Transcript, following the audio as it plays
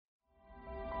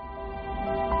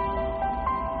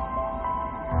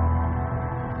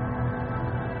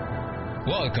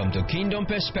Welcome to Kingdom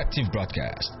Perspective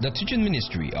Broadcast, the teaching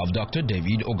ministry of Dr.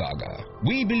 David Ogaga.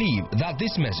 We believe that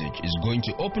this message is going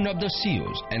to open up the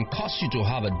seals and cause you to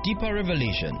have a deeper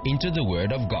revelation into the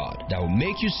Word of God that will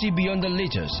make you see beyond the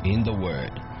letters in the Word.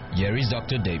 Here is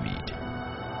Dr. David.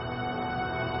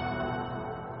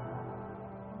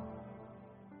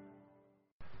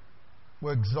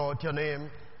 We exalt your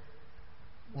name,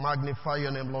 magnify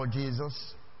your name, Lord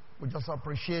Jesus. We just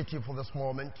appreciate you for this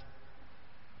moment.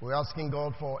 We're asking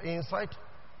God for insight,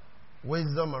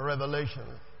 wisdom, and revelation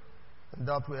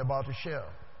that we're about to share.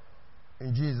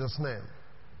 In Jesus' name.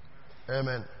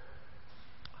 Amen.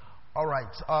 All right.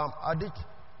 I did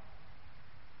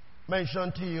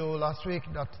mention to you last week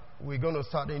that we're going to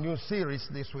start a new series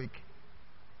this week.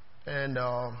 And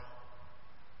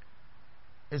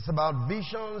it's about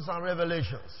visions and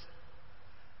revelations.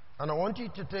 And I want you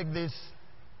to take this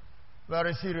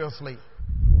very seriously,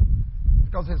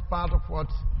 because it's part of what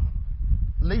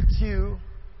leads you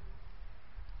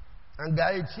and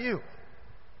guides you.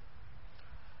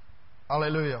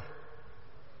 Hallelujah.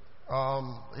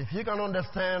 If you can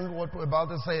understand what we're about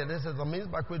to say, this is the means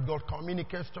by which God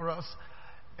communicates to us.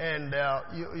 And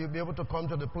you'll be able to come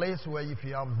to the place where if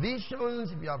you have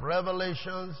visions, if you have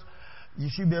revelations, you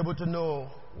should be able to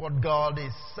know what God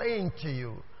is saying to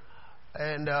you.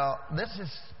 And this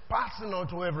is personal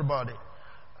to everybody.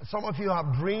 Some of you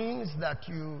have dreams that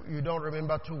you don't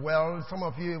remember too well. Some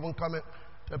of you even come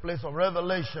to a place of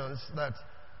revelations that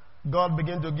God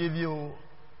begin to give you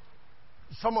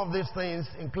some of these things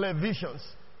in clear visions.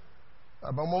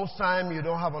 But most time you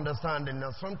don't have understanding.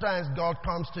 Now sometimes God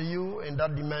comes to you in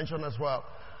that dimension as well.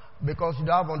 Because you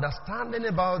don't have understanding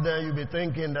about them, you'll be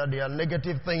thinking that they are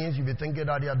negative things, you'll be thinking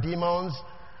that they are demons,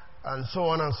 and so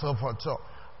on and so forth. So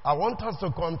I want us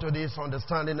to come to this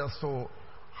understanding as to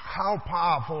how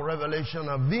powerful revelation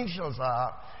and visions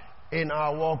are in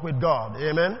our walk with God.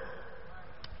 Amen?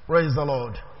 Praise the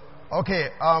Lord. Okay,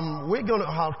 we're going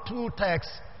to have two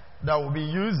texts that we'll be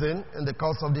using in the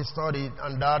course of this study,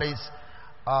 and that is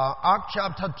Acts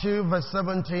chapter 2, verse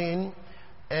 17,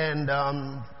 and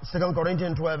 2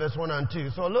 Corinthians 12, verse 1 and 2.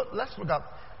 So let's look at,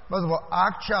 first of all,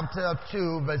 Acts chapter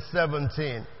 2, verse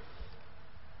 17.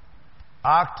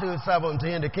 Acts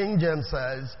 2:17, the King James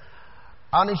says,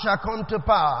 "And it shall come to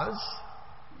pass,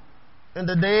 in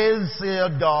the days,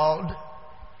 saith God,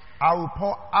 I will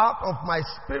pour out of my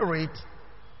spirit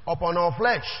upon all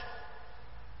flesh,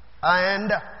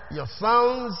 and your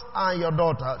sons and your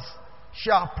daughters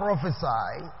shall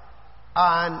prophesy,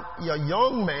 and your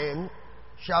young men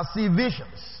shall see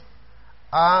visions,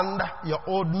 and your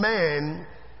old men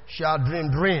shall dream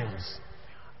dreams."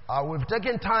 We've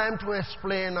taken time to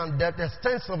explain and dealt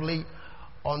extensively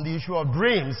on the issue of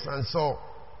dreams. And so,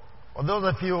 for those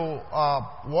of you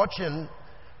watching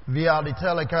via the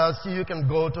telecast, you can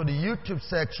go to the YouTube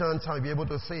sections and be able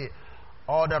to see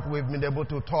all that we've been able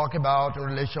to talk about in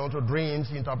relation to dreams,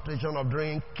 interpretation of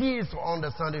dreams, keys to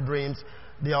understanding dreams.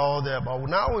 They are all there. But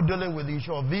now we're dealing with the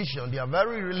issue of vision. They are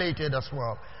very related as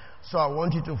well. So I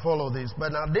want you to follow this.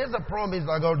 But now there's a promise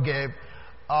that God gave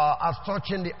as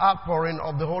touching the outpouring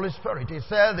of the Holy Spirit. He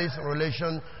said this in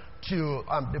relation to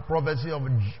the prophecy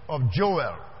of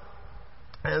Joel.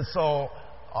 And so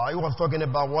he was talking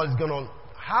about what is going to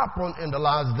happen in the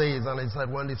last days. And he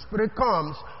said when the Spirit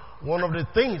comes, one of the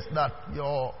things that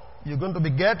you're going to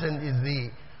be getting is the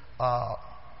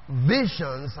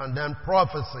visions and then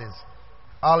prophecies.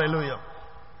 Hallelujah.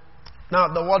 Now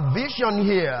the word vision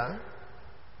here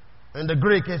in the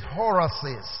Greek is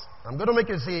horasis. I'm going to make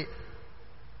you see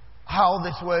how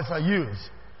these words are used.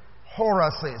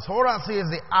 Horasis. Horasis is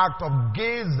the act of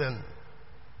gazing,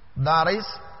 that is,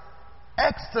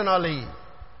 externally,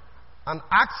 an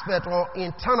aspect or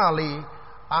internally,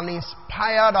 an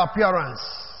inspired appearance.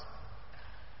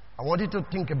 I want you to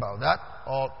think about that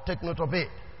or take note of it.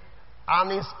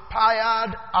 An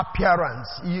inspired appearance.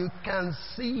 You can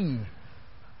see,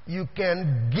 you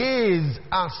can gaze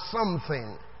at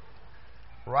something,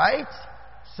 right?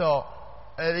 So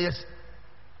it is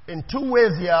in two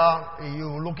ways here.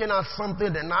 You're looking at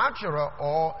something the natural,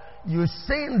 or you're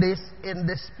seeing this in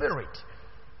the spirit.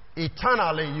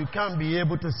 Eternally, you can be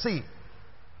able to see.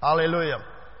 Hallelujah.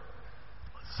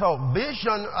 So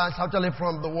vision is actually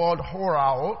from the word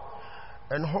horao,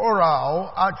 and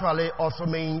horao actually also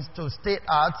means to state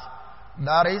at,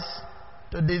 that is,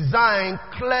 to design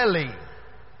clearly,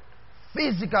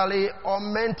 physically or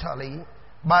mentally,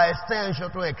 by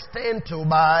extension, to extend to,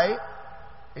 by,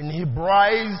 in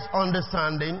Hebraic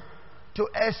understanding, to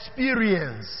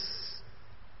experience.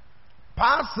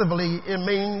 Passively, it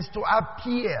means to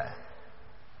appear,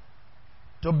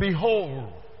 to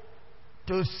behold,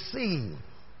 to see,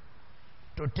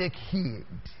 to take heed.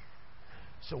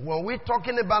 So when we're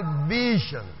talking about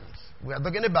visions, we are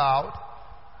talking about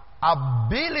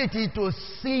ability to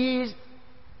see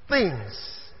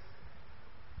things,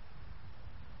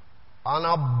 an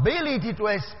ability to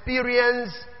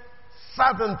experience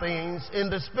certain things in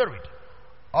the spirit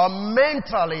or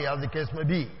mentally, as the case may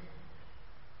be.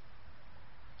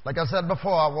 Like I said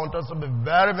before, I want us to be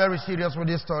very, very serious with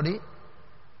this study,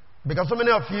 because so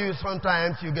many of you,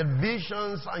 sometimes you get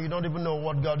visions and you don't even know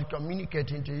what God is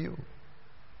communicating to you.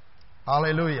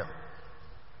 Hallelujah.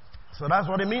 So that's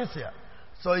what it means here.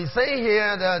 So he's saying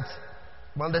here that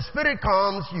when the Spirit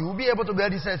comes, you will be able to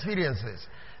get these experiences.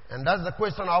 And that's the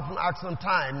question I often ask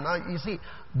sometimes. Now, you see,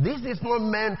 this is not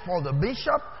meant for the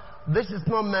bishop. This is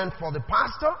not meant for the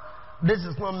pastor. This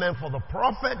is not meant for the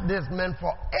prophet. This is meant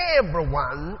for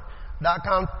everyone that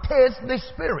can taste the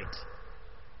Spirit.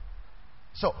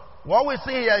 So, what we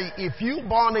see here, if you're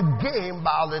born again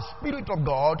by the Spirit of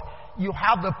God, you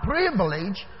have the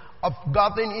privilege of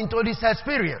getting into this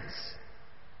experience.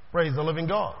 Praise the living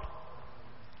God.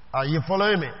 Are you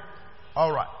following me?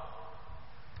 All right.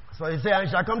 So he said, "And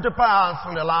it shall come to pass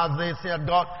on the last day, saith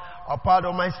God, a part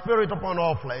of my Spirit upon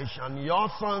all flesh, and your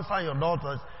sons and your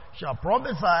daughters shall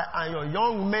prophesy, and your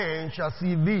young men shall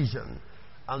see vision."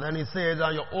 And then he says,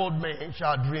 "And your old men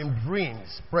shall dream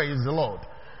dreams." Praise the Lord.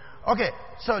 Okay,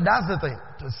 so that's the thing.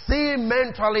 To see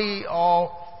mentally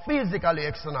or physically,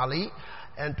 externally,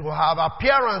 and to have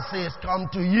appearances come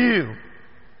to you.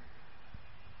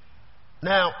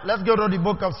 Now, let's go to the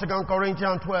book of 2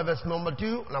 Corinthians 12, verse number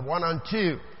 2, 1 and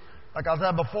 2. Like I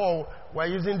said before, we're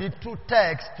using the two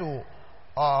texts to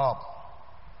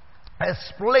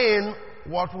explain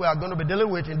what we are going to be dealing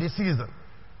with in this season.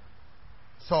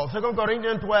 So, 2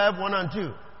 Corinthians 12, 1 and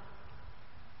 2.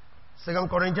 2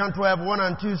 Corinthians 12, 1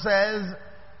 and 2 says,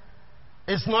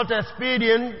 "It's not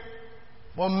expedient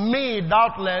for me,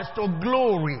 doubtless, to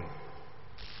glory.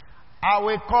 I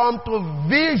will come to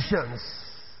visions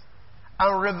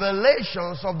and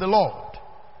revelations of the Lord.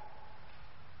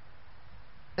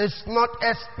 It's not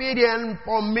expedient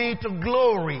for me to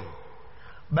glory,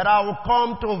 but I will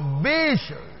come to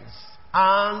visions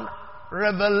and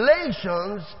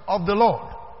revelations of the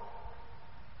Lord."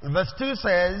 Verse 2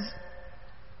 says,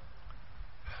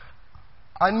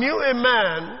 "I knew a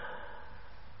man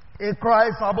in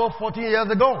Christ about 14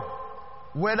 years ago,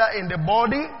 whether in the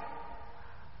body,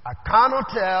 I cannot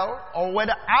tell, or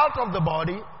whether out of the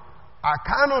body, I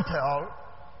cannot tell."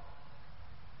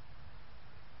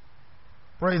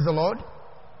 Praise the Lord.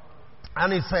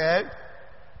 And he said,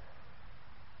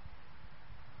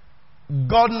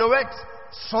 "God knoweth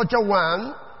such a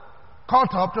one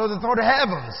caught up to the third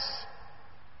heavens."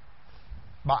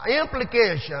 By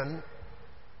implication,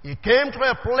 he came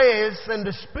to a place in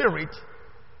the spirit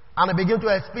and he began to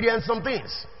experience some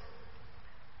things.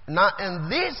 Now, in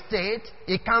this state,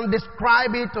 he can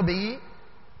describe it to be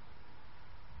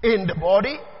in the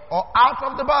body or out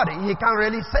of the body. He can't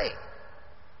really say.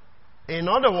 In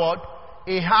other words,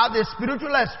 he had a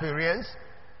spiritual experience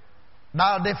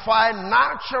that defied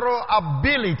natural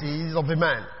abilities of a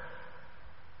man.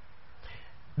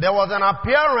 There was an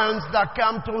appearance that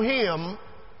came to him.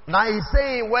 Now he's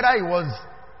saying whether he was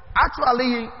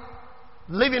actually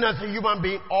living as a human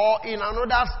being or in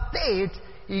another state,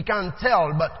 he can't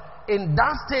tell. But in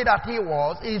that state that he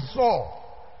was, he saw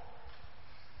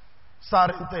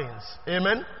certain things.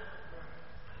 Amen?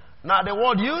 Now the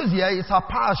word used here is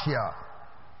apatheia.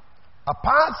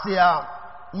 Apatheia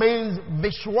means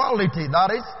visuality.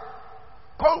 That is,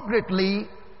 concretely,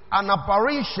 an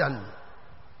apparition.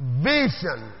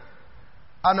 Vision.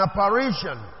 An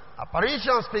apparition.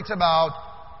 Apparition speaks about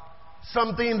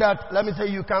something that, let me say,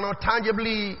 you cannot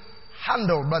tangibly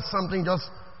handle, but something just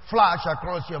flash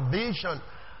across your vision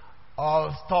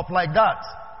or stuff like that.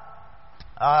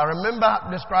 I remember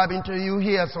describing to you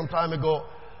here some time ago,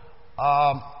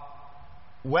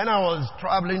 when I was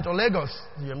traveling to Lagos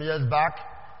some years back,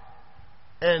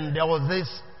 and there was this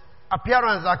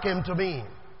appearance that came to me.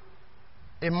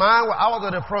 A man, I was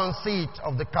at the front seat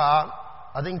of the car.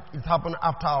 I think it happened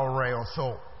after our rain or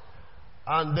so.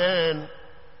 And then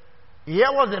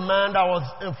here was a man that was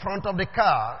in front of the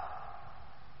car.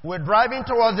 We're driving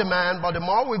towards the man, but the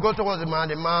more we go towards the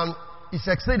man is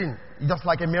succeeding, just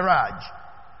like a mirage.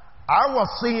 I was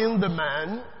seeing the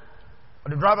man,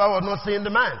 but the driver was not seeing the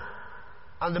man.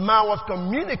 And the man was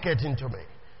communicating to me.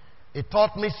 It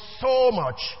taught me so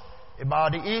much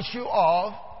about the issue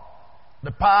of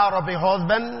the power of a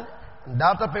husband and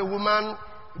that of a woman.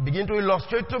 It began to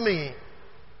illustrate to me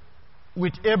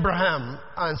with Abraham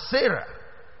and Sarah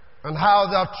and how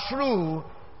they are true,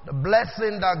 the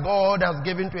blessing that God has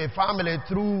given to a family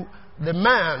through the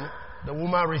man the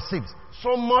woman receives.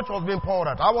 So much was being poured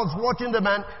out. I was watching the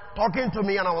man talking to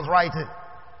me and I was writing.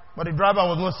 But the driver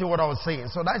was not seeing what I was saying.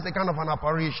 So that's the kind of an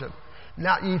apparition.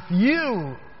 Now, if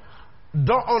you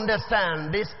don't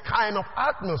understand this kind of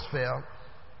atmosphere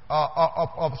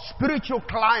of spiritual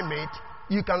climate,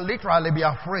 you can literally be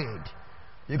afraid.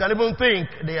 You can even think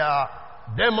they are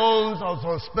demons or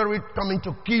some spirit coming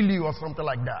to kill you or something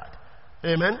like that.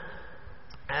 Amen?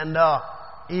 And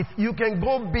if you can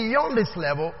go beyond this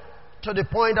level to the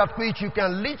point at which you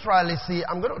can literally see,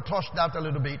 I'm going to touch that a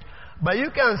little bit, but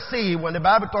you can see when the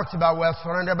Bible talks about we're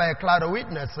surrounded by a cloud of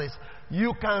witnesses,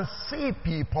 you can see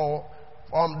people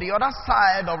from the other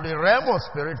side of the realm of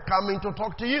spirit coming to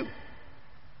talk to you.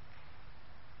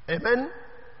 Amen?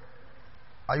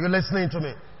 Are you listening to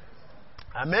me?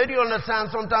 I made you understand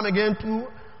sometime again too,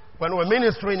 when we were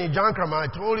ministering in Jankrama,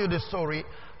 I told you the story,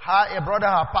 how a brother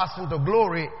had passed into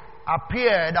glory,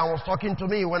 appeared and was talking to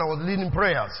me when I was leading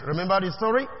prayers. Remember the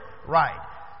story? Right.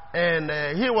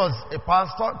 And he was a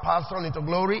pastor into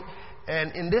glory.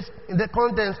 And in the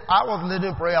contents, I was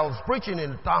leading prayer, I was preaching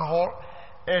in the town hall,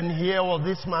 and here was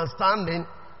this man standing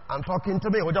and talking to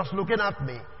me, or just looking at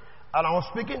me. And I was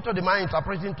speaking to the man,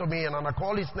 interpreting to me, and I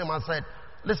called his name and said,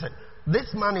 listen,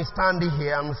 this man is standing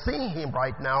here, I'm seeing him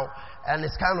right now, and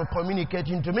it's kind of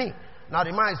communicating to me. Now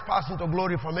the man is passing to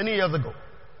glory from many years ago,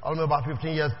 almost about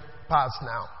 15 years past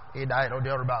now. He died or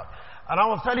thereabout. And I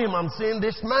was telling him, I'm seeing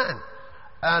this man.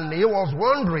 And he was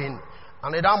wondering,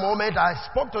 and at that moment I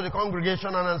spoke to the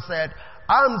congregation and I said,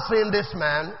 I'm seeing this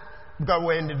man, because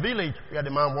we're in the village where the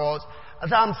man was. I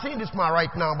said, I'm seeing this man right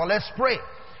now, but let's pray.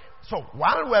 So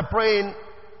while we're praying,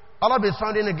 all of a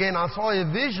sudden again I saw a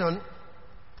vision.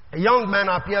 A young man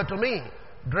appeared to me,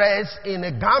 dressed in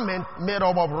a garment made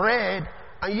up of red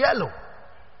and yellow,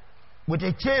 with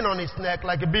a chain on his neck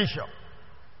like a bishop.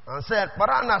 And said, but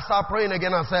I started praying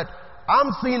again. I said,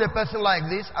 I'm seeing a person like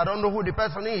this. I don't know who the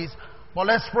person is, but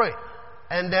let's pray.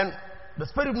 And then the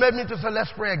Spirit made me to say,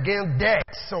 let's pray again there.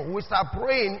 So we start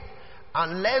praying,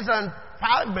 and less than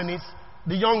 5 minutes,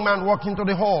 the young man walked into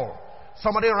the hall.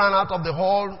 Somebody ran out of the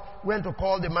hall, went to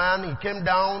call the man. He came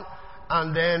down,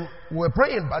 and then we were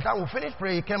praying. By the time we finished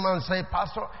praying, he came and said,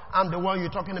 Pastor, I'm the one you're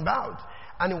talking about.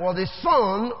 And it was the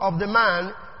son of the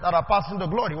man that had passed into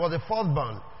glory. He was the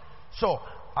firstborn. So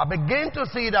I began to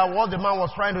see that what the man was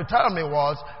trying to tell me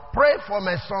was, pray for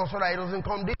my son so that he doesn't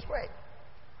come this way.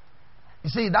 You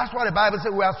see, that's why the Bible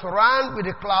says we are surrounded with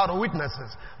a cloud of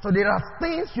witnesses. So there are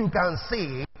things you can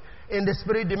see in the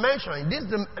spirit dimension.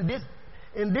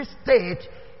 In this state,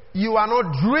 you are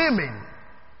not dreaming.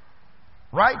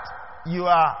 Right? Your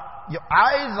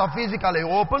eyes are physically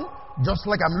open, just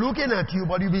like I'm looking at you,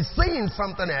 but you'll be seeing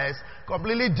something else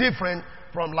completely different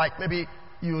from like maybe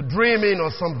you dreaming or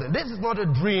something. This is not a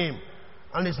dream,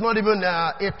 and it's not even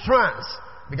a trance,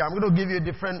 because I'm going to give you a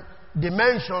different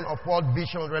dimension of what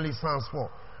vision really stands for.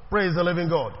 Praise the living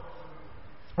God.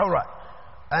 Alright.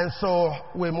 And so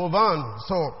we move on.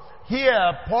 So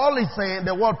here Paul is saying,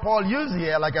 the word Paul used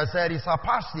here, like I said, is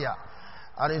apatheia.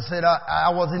 And he said, I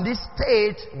was in this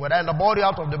state, whether in the body,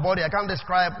 out of the body, I can't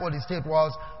describe what the state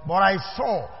was, but I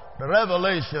saw the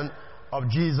revelation of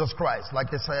Jesus Christ, like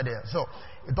they said here. So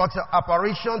it talks about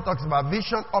apparition, talks about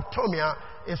vision. Optomia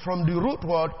is from the root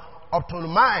word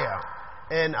optonomia,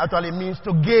 and actually means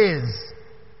to gaze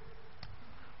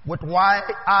with wide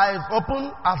eyes open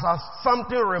as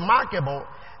something remarkable,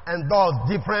 and thus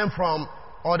different from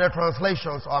other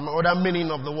translations or other meaning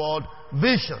of the word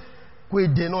vision, which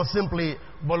denote simply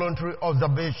voluntary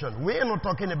observation. We are not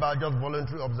talking about just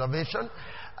voluntary observation.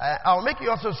 I'll make you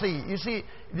also see. You see,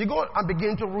 if you go and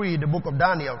begin to read the book of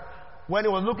Daniel, when he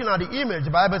was looking at the image,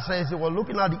 the Bible says he was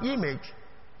looking at the image.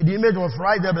 The image was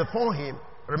right there before him.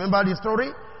 Remember the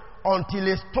story?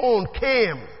 Until a stone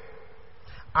came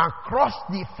and crossed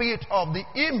the feet of the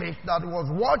image that he was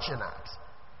watching at.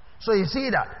 So you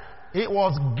see that it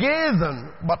was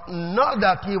gazing, but not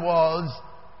that he was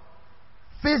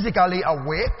physically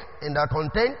awake in that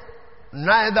content.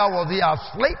 Neither was he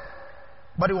asleep,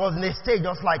 but he was in a state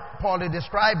just like Paul is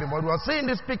describing. But we were seeing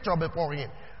this picture before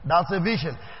him. That's a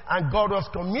vision. And God was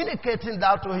communicating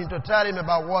that to him to tell him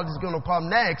about what is going to come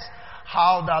next.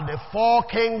 How that the 4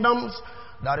 kingdoms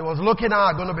that he was looking at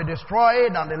are going to be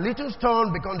destroyed, and the little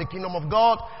stone become the kingdom of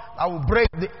God that will break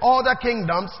the other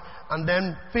kingdoms and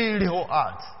then fill the whole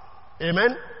earth.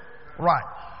 Amen? Right.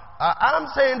 I'm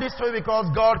saying this to you because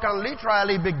God can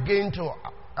literally begin to,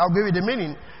 I'll give you the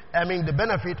meaning, the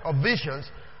benefit of visions.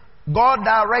 God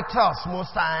directs us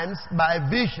most times by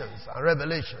visions and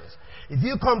revelations. If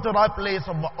you come to that place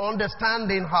of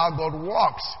understanding how God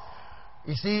works,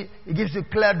 you see, He gives you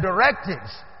clear directives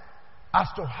as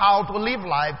to how to live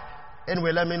life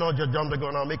Anyway, let me not just jump the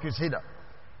gun. I'll make you see that.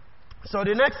 So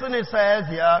the next thing it says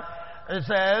here, it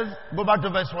says, go back to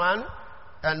verse 1,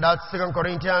 and that's 2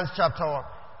 Corinthians chapter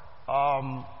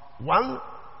 12,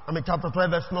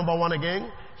 verse number 1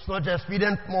 again. It's not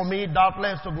expedient for me,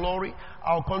 doubtless, to glory.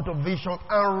 I'll come to visions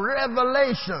and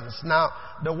revelations. Now,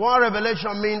 the word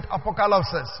revelation means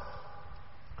apocalypse.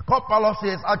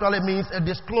 Apocalypse actually means a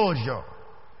disclosure,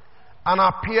 an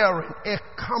appearing, a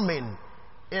coming,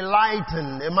 a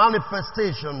lighting, a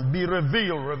manifestation, be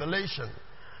revealed, revelation.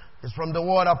 It's from the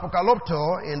word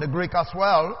apocalypto in the Greek as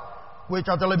well, which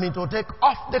actually means to take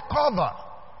off the cover.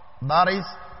 That is,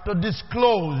 to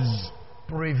disclose,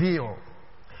 to reveal.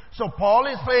 So Paul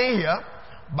is saying here,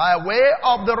 by way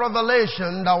of the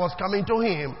revelation that was coming to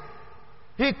him,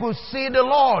 he could see the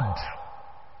Lord.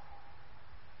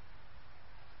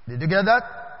 Did you get that?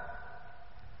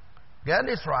 Get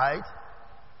this right.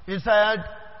 He said,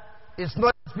 it's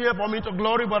not expedient for me to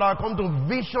glory, but I'll come to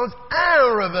visions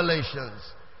and revelations.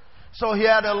 So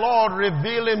here the Lord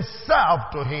revealed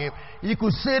himself to him. He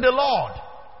could see the Lord.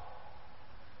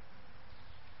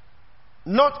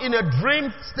 Not in a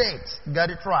dream state. Get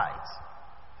it right.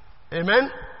 Amen?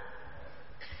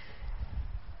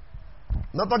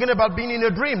 Not talking about being in a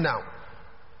dream now.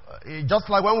 Just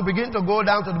like when we begin to go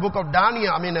down to the book of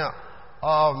Daniel,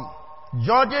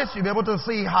 Judges, you'll be able to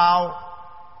see how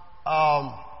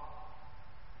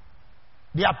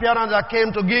the appearance that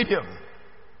came to Gideon.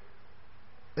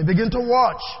 They begin to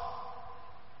watch.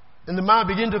 And the man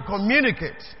begin to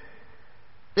communicate.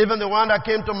 Even the one that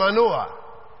came to Manoah,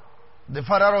 the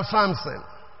father of Samson.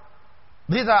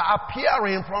 These are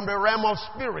appearing from the realm of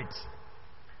spirit.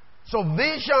 So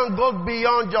vision goes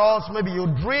beyond just maybe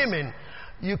you're dreaming.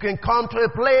 You can come to a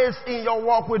place in your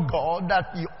walk with God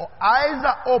that your eyes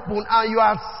are open and you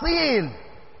are seeing.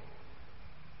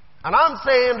 And I'm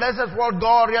saying this is what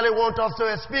God really wants us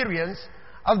to experience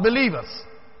as believers.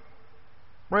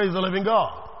 Praise the living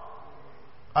God.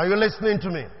 Are you listening to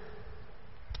me?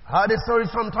 I heard a story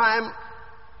sometime.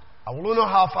 I don't know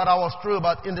how far that was true,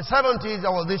 but in the 70s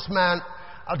there was this man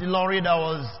out in Lorry that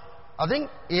was, I think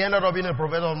he ended up being a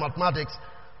professor of mathematics.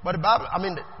 But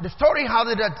the story has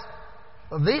it that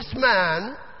this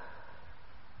man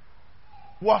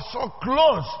was so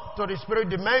close to the spirit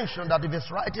dimension that if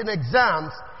he's writing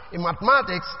exams in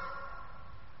mathematics,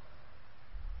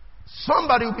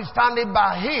 somebody will be standing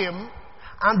by him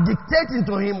and dictating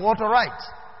to him what to write.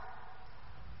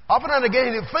 Often and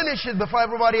again, he finishes before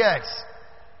everybody else.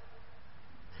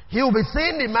 He will be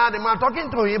seeing the man talking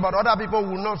to him, but other people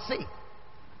will not see.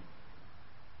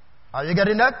 Are you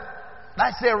getting that?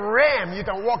 That's a realm you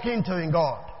can walk into in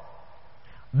God.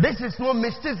 This is no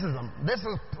mysticism. This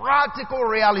is practical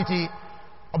reality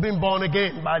of being born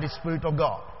again by the Spirit of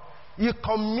God. You're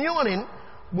communing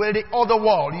with the other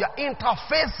world. You're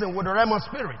interfacing with the realm of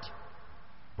spirit.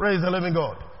 Praise the living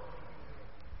God.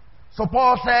 So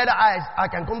Paul said, I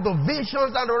can come to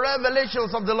visions and the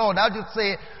revelations of the Lord. I should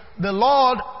say, the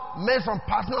Lord made some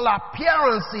personal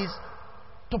appearances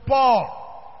to Paul.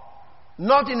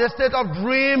 Not in a state of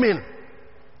dreaming.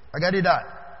 I get it that.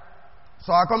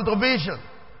 So I come to vision.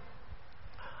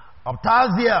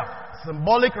 Optasia,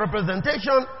 symbolic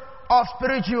representation of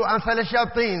spiritual and celestial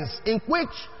things in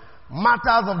which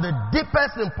matters of the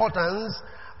deepest importance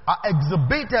are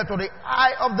exhibited to the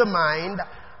eye of the mind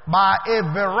by a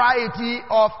variety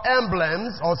of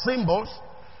emblems or symbols,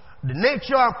 the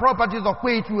nature and properties of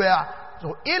which were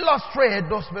to illustrate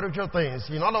those spiritual things.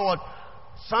 In other words,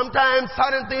 sometimes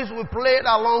certain things will play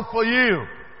along for you.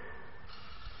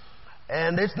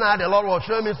 And this night the Lord was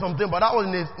showing me something, but I was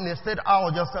in a state I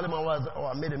was just telling my wife,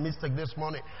 I made a mistake this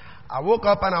morning. I woke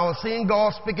up and I was seeing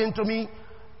God speaking to me.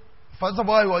 First of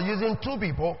all, He was using two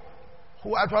people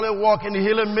who actually work in the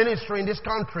healing ministry in this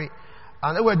country.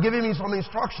 And they were giving me some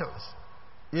instructions,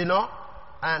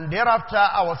 And thereafter,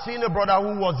 I was seeing a brother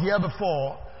who was here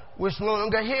before, who is no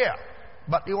longer here.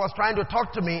 But he was trying to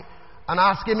talk to me and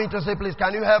asking me to say, please,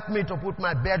 can you help me to put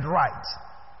my bed right?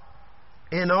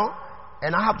 And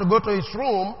I have to go to his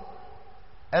room,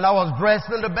 and I was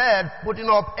dressed in the bed, putting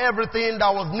up everything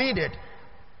that was needed.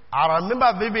 I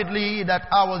remember vividly that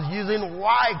I was using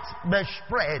white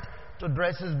bedspread to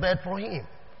dress his bed for him.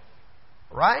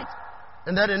 Right?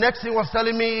 And then the next thing he was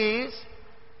telling me is,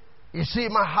 you see,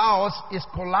 my house is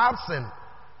collapsing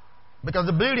because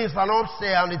the buildings are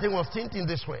upstairs and the thing was tinting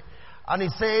this way. And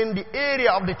he's saying the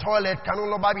area of the toilet can no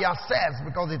longer be accessed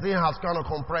because the thing has kind of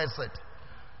compressed it.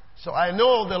 So I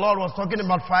know the Lord was talking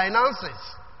about finances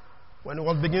when He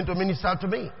was beginning to minister to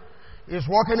me. He's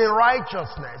walking in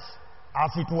righteousness,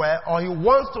 as it were, or He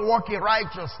wants to walk in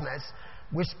righteousness,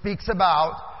 which speaks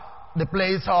about the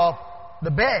place of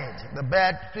the bed. The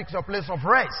bed fixes a place of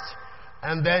rest.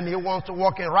 And then he wants to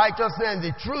walk in righteousness and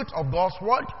the truth of God's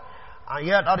word. And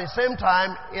yet at the same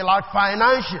time, he lacks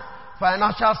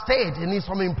financial state. He needs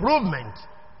some improvement.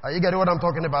 Are you getting what I'm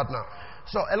talking about now?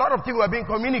 So a lot of things were being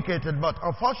communicated, but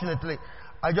unfortunately,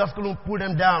 I just couldn't put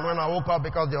them down when I woke up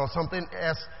because there was something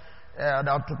else that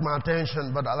took my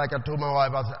attention. But like I told my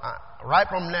wife, I said, right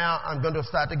from now, I'm going to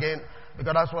start again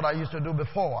because that's what I used to do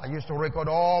before. I used to record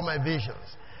all my visions.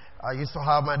 I used to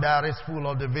have my diaries full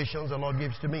of the visions the Lord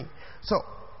gives to me. So,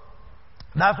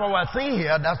 that's what we're seeing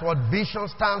here. That's what vision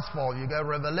stands for. You get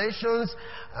revelations,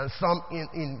 and some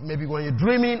in maybe when you're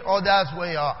dreaming, others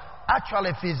when you're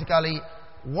actually physically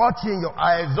watching, your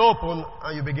eyes open,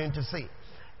 and you begin to see.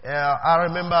 I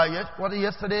remember,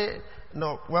 yesterday?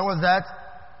 No, when was that?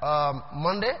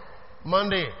 Monday?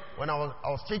 Monday, when I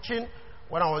was teaching,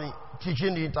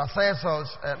 the intercessors.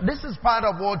 This is part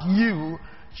of what you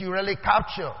should really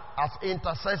capture as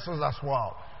intercessors as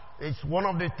well. It's one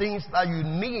of the things that you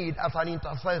need as an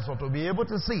intercessor to be able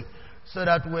to see. So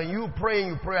that when you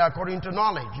pray according to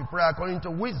knowledge, you pray according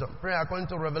to wisdom, pray according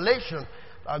to revelation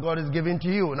that God is giving to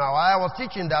you. Now, I was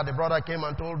teaching that, the brother came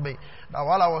and told me that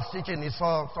while I was teaching, he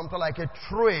saw something like a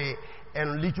tray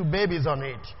and little babies on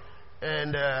it.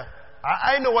 And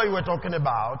I know what you were talking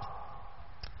about.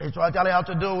 It actually had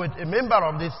to do with a member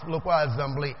of this local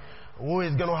assembly who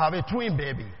is going to have a twin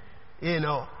baby. You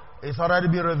know, it's already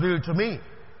been revealed to me.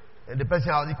 And the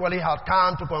person has equally had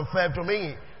come to confirm to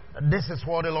me that this is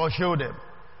what the Lord showed him.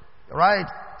 Right?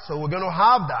 So we're going to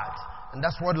have that. And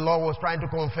that's what the Lord was trying to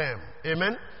confirm.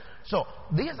 Amen? So,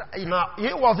 he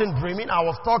wasn't dreaming. I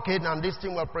was talking and this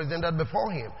thing was presented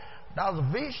before him. That's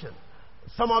vision.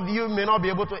 Some of you may not be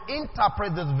able to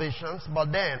interpret these visions,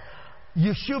 but then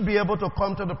you should be able to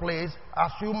come to the place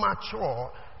as you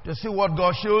mature to see what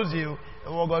God shows you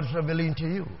and what God is revealing to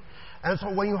you. And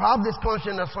so when you have this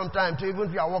consciousness sometimes, even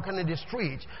if you are walking in the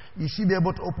street, you should be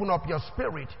able to open up your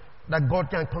spirit that God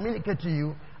can communicate to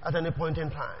you at any point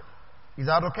in time. Is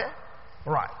that okay?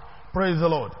 Right. Praise the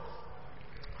Lord.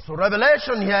 So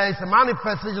revelation here is a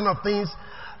manifestation of things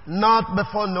not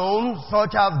before known,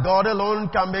 such as God alone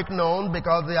can make known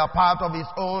because they are part of His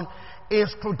own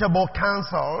inscrutable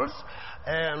counsels.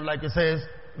 And like it says,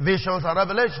 visions are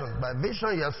revelations. By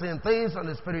vision, you are seeing things on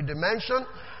the spirit dimension.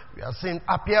 You are seeing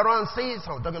appearances.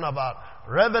 I'm talking about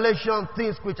revelation,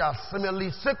 things which are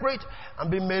seemingly secret and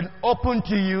be made open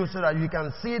to you so that you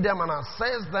can see them and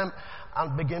assess them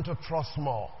and begin to trust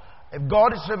more. If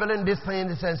God is revealing this thing,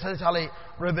 it's essentially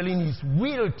revealing His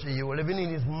will to you,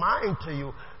 revealing His mind to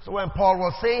you. So when Paul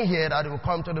was saying here that he will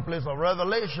come to the place of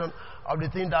revelation of the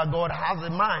thing that God has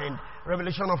in mind,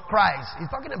 revelation of Christ, he's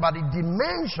talking about the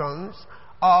dimensions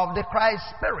of the Christ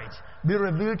Spirit be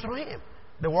revealed to him.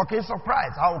 The workings of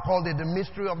Christ. I will call it the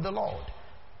mystery of the Lord.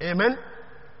 Amen?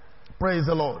 Praise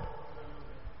the Lord.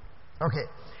 Okay.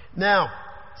 Now,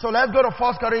 so let's go to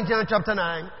 1 Corinthians chapter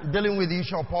 9, dealing with the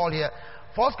issue of Paul here.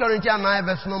 1 Corinthians 9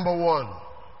 verse number 1.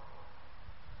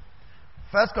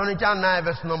 1 Corinthians 9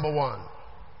 verse number 1.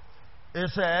 It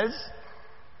says,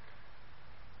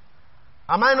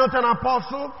 am I not an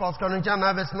apostle? 1 Corinthians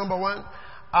 9 verse number 1.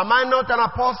 Am I not an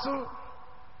apostle?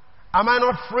 Am I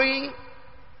not free?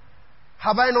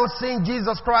 Have I not seen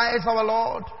Jesus Christ our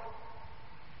Lord?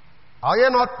 Are you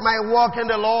not my work in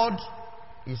the Lord?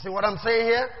 You see what I'm saying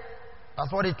here?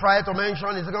 That's what he tried to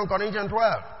mention in 2 Corinthians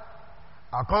 12.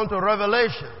 I come to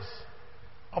revelations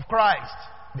of Christ,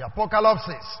 the apocalypse,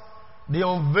 the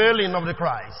unveiling of the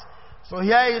Christ. So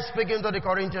here he's speaking to the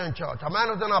Corinthian church. Am I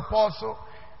not an apostle?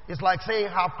 It's like saying,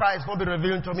 have Christ not been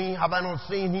revealed to me? Have I not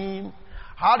seen him?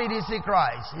 How did he see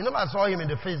Christ? You know, I saw him in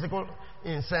the physical,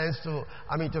 in sense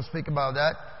to speak about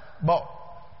that. But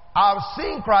I've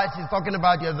seen Christ, he's talking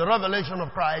about here, the revelation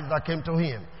of Christ that came to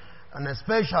him. And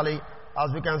especially,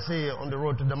 as we can see on the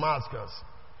road to Damascus.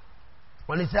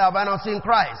 When he said, have I not seen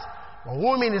Christ? But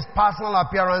whom in his personal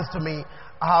appearance to me,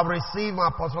 I have received my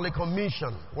apostolic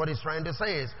commission. What he's trying to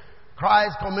say is,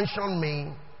 Christ commissioned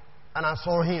me, and I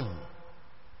saw him.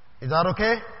 Is that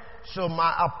okay? So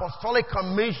my apostolic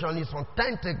commission is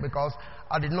authentic because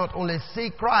I did not only see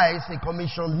Christ, he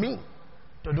commissioned me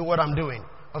to do what I'm doing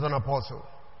as an apostle.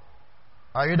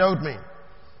 Are you there with me?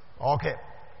 Okay.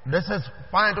 This is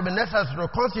found to be necessary to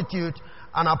constitute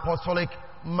an apostolic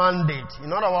mandate.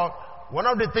 In other words, one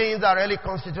of the things that really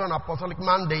constitute an apostolic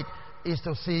mandate is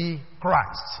to see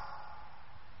Christ.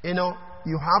 You know,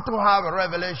 you have to have a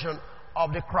revelation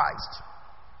of the Christ.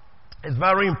 It's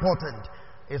very important.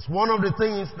 It's one of the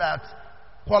things that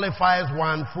qualifies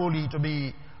one fully to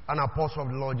be an apostle of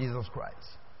the Lord Jesus Christ.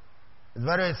 It's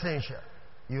very essential.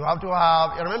 You have to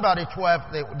have, you remember the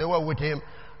 12, they were with him,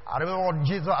 I remember what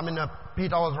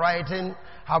Peter was writing.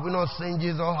 Have we not seen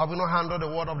Jesus? Have we not handled the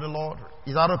word of the Lord?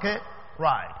 Is that okay?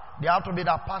 Right. There have to be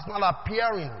that personal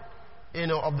appearing,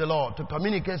 of the Lord to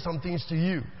communicate some things to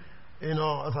you,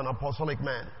 as an apostolic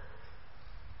man.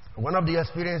 One of the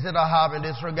experiences I have in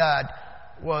this regard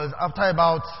was after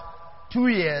about 2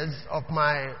 years of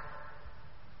my,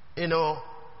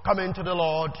 coming to the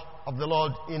Lord, of the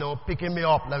Lord, picking me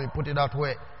up, let me put it that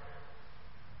way.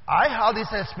 I had this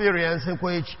experience in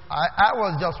which I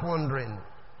was just wondering.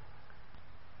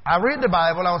 I read the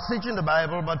Bible, I was teaching the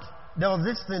Bible, but there was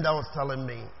this thing that was telling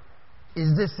me,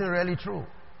 is this thing really true?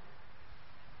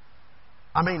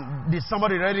 I mean, did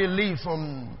somebody really live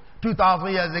some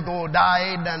 2,000 years ago,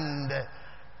 died, and,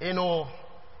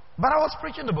 but I was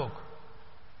preaching the book.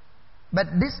 But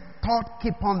this thought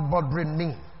kept on bothering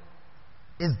me.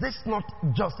 Is this not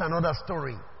just another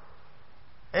story?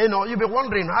 You'll be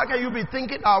wondering, how can you be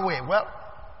thinking that way? Well,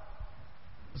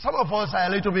 some of us are a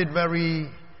little bit very,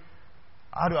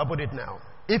 how do I put it now?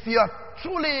 If you are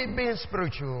truly being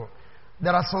spiritual,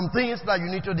 there are some things that you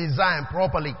need to design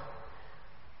properly.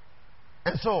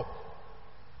 And so,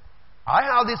 I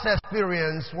had this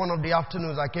experience one of the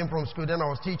afternoons. I came from school, then I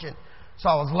was teaching. So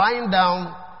I was lying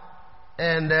down,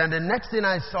 and then the next thing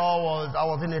I saw was I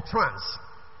was in a trance.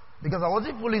 Because I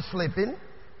wasn't fully sleeping,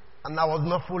 and I was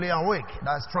not fully awake.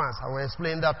 That's trance. I will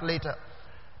explain that later.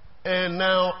 And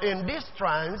now, in this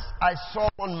trance, I saw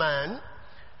one man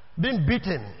being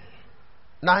beaten.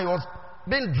 Now, he was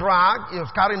being dragged. He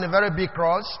was carrying a very big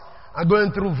cross and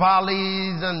going through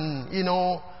valleys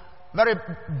and, very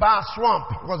bad swamp.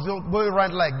 It was going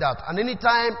right like that. And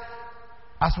anytime,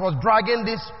 as I was dragging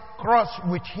this cross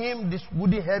with him, this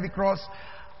woody heavy cross,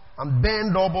 and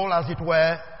bent double as it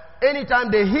were, anytime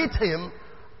they hit him,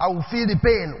 I will feel the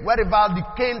pain. Wherever the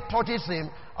cane touches him,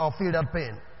 I'll feel that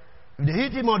pain. If they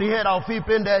hit him on the head, I'll feel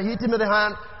pain there. Hit him in the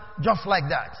hand, just like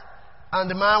that. And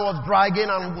the man was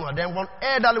dragging, and then one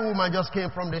elderly woman just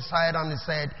came from the side and he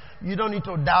said, you don't need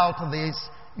to doubt this.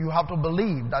 You have to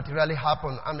believe that it really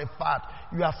happened. And in fact,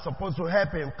 you are supposed to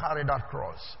help him carry that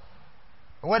cross.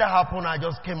 And when that happened, I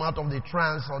just came out of the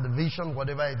trance or the vision,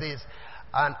 whatever it is.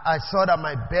 And I saw that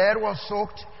my bed was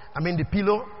soaked. The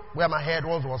pillow where my head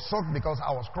was soaked because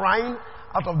I was crying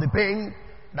out of the pain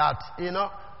that,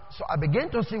 So I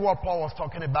began to see what Paul was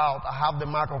talking about. I have the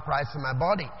mark of Christ in my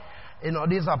body.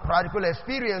 These are practical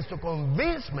experience to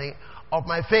convince me of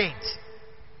my faith.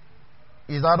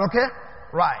 Is that okay?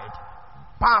 Right.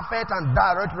 Perfect and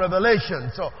direct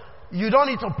revelation. So you don't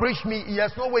need to preach me.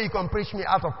 There's no way you can preach me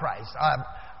out of Christ.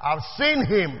 I've seen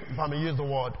him, if I may use the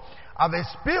word. I've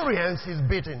experienced his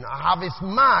beating. I have his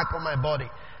mark on my body.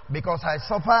 Because I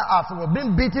suffer as I was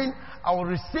being beaten, I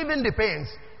was receiving the pains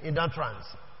in that trance.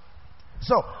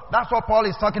 So, that's what Paul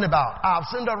is talking about. I've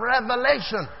seen the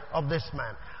revelation of this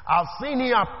man. I've seen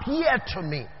him appear to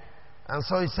me. And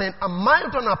so he's saying, am I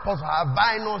not an apostle? Have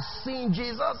I not seen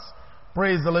Jesus?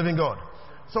 Praise the living God.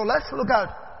 So let's look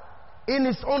at, in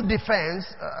his own defense,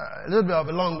 a little bit of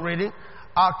a long reading,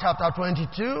 Acts chapter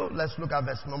 22. Let's look at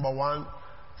verse number 1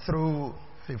 through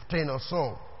 15 or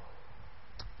so.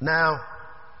 Now,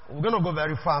 we're going to go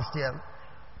very fast here.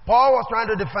 Paul was trying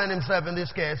to defend himself in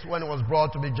this case when he was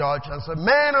brought to be judged and said,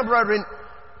 men and brethren,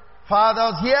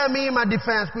 fathers, hear me my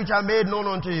defense which I made known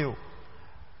unto you.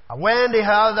 And when they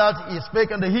heard that he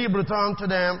spake in the Hebrew tongue to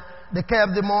them, they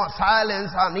kept the more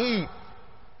silence, and he,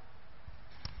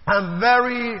 and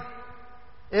very,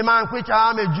 a man which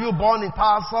I am a Jew born in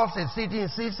Tarsus, a city in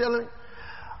Sicily,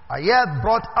 I yet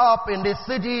brought up in this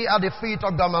city at the feet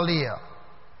of Gamaliel,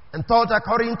 and taught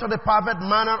according to the perfect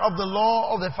manner of the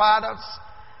law of the fathers,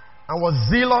 and was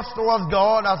zealous towards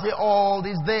God as he all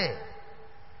this day.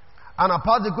 And I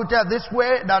persecuted this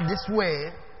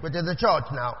way, which is the church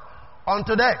now,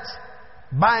 unto death,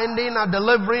 binding and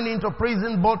delivering into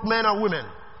prison both men and women.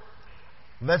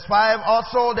 Verse 5,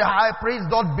 also the high priest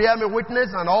doth bear me witness,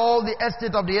 and all the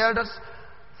estate of the elders,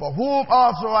 for whom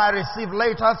also I received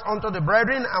letters unto the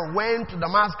brethren, and went to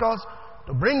Damascus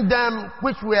to bring them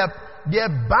which were there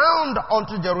bound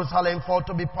unto Jerusalem for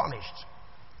to be punished.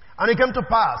 And it came to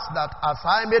pass that as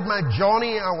I made my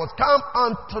journey and was come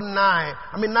nigh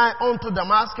unto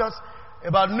Damascus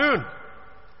about noon,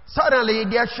 suddenly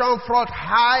there shone forth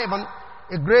heaven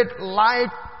a great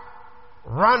light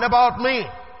round about me.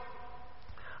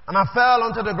 And I fell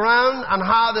unto the ground and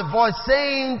heard a voice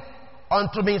saying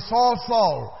unto me, Saul,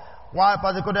 Saul, why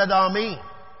persecutest thou me?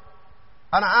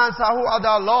 And I answered, who art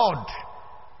thou, Lord?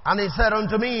 And he said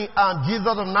unto me, I am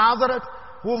Jesus of Nazareth,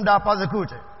 whom thou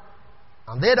persecutest.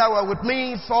 And they that were with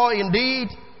me saw indeed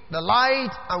the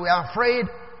light, and were afraid,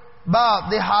 but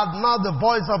they had not the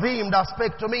voice of him that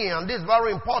spake to me. And this is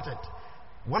very important.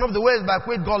 One of the ways by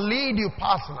which God lead you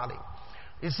personally.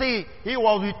 You see, he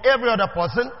was with every other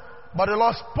person, but the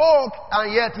Lord spoke,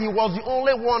 and yet he was the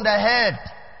only one that heard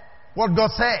what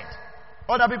God said.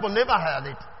 Other people never heard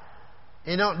it.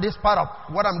 You know, this part of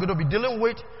what I'm going to be dealing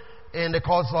with in the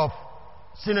course of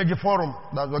Synergy Forum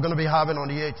that we're going to be having on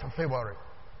the 8th of February.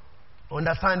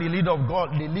 Understand the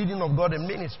leading of God in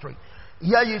ministry.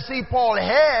 Here you see Paul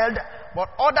heard, but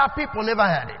other people never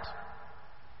heard it.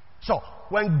 So,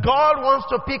 when God wants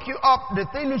to pick you up, the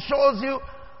thing He shows you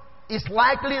is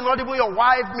likely not even your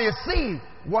wife may see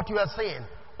what you are saying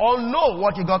or know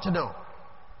what you got to know.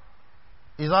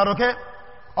 Is that okay?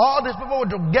 All these people were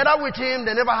together with him,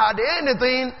 they never had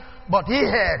anything, but he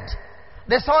heard.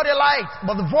 They saw the light,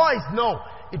 but the voice, no.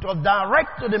 It was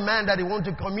direct to the man that he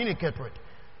wanted to communicate with.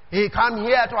 He came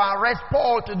here to arrest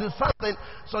Paul to do something,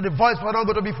 so the voice was not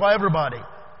going to be for everybody.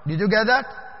 Did you get that?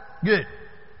 Good.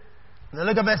 Now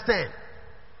look at verse 10.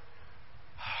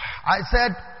 I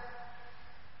said,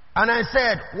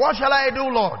 what shall I do,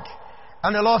 Lord?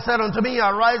 And the Lord said unto me,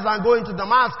 arise and go into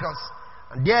Damascus,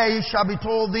 and there it shall be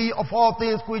told thee of all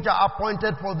things which are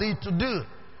appointed for thee to do.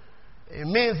 It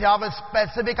means you have a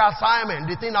specific assignment,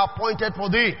 the thing appointed for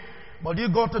thee. But you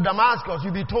go to Damascus,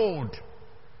 you'll be told.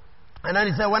 And then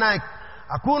he said, when I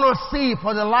could not see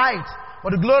for the light,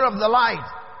 for the glory of the light,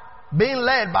 being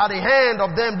led by the hand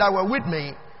of them that were with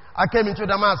me, I came into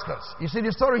Damascus. You see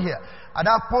the story here. At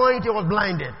that point, he was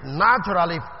blinded.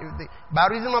 Naturally, by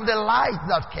reason of the light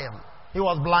that came, he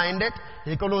was blinded.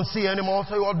 He couldn't see anymore,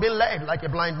 so he was being led like a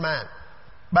blind man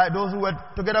by those who were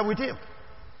together with him.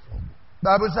 The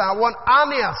Bible says, I want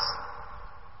Ananias,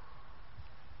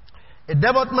 a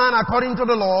devout man according to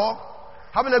the law,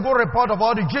 having a good report of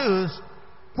all the Jews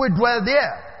which dwell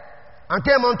there, and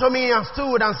came unto me and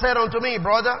stood and said unto me,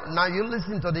 brother, now you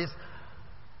listen to this.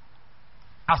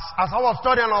 As I was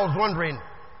studying, I was wondering,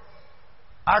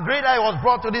 I agree that he was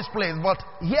brought to this place, but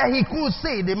here he could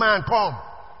see the man come.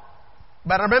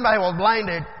 But remember, he was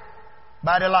blinded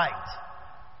by the light.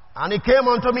 And he came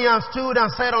unto me and stood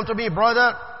and said unto me,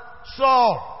 brother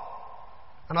Saul,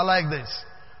 and I like this,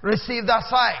 receive that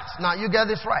sight. Now you get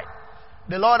this right.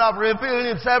 The Lord have revealed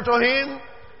himself to him.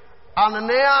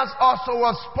 Ananias also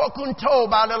was spoken to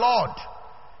by the Lord.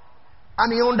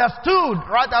 And he understood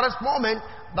right at this moment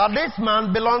that this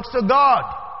man belongs to God.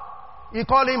 He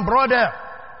called him brother,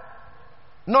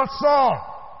 not Saul.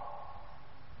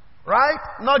 Right?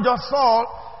 Not just Saul,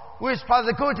 who is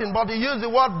persecuting, but he used the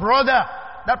word brother.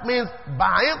 That means,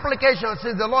 by implication,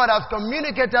 since the Lord has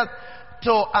communicated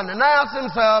to Ananias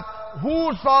himself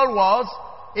who Saul was,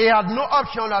 he had no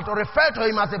option than to refer to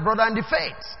him as a brother in the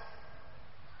faith.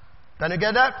 Can you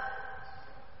get that?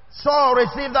 Saul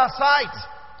received that sight.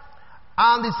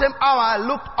 And the same hour I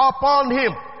looked upon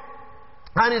him.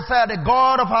 And he said, the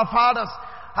God of our fathers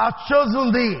hath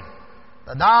chosen thee,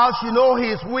 that thou should know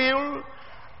his will,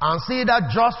 and see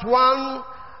that just one,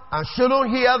 and shouldn't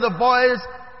hear the voice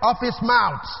of his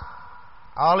mouth.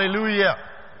 Hallelujah.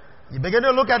 You begin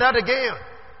to look at that again.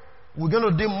 We're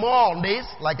going to do more on this,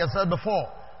 like I said before.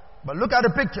 But look at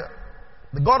the picture.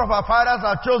 The God of our fathers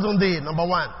hath chosen thee, number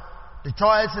one. The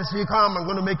choice is you come, I'm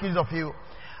going to make use of you.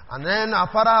 And then our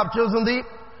Father hath chosen thee,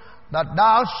 that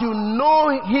thou should know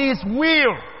his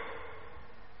will.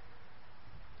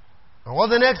 And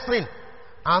what's the next thing?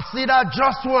 And see that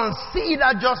just one. See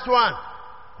that just one.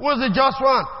 Who is the just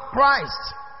one?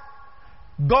 Christ.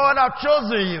 God hath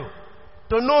chosen you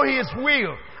to know his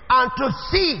will and to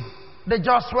see the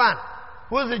just one.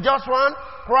 Who is the just one?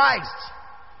 Christ.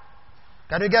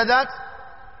 Can you get that?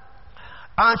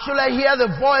 And shall I hear the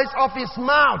voice of his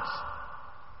mouth?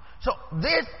 So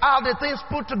these are the things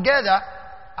put together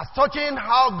as touching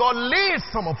how God leads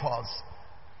some of us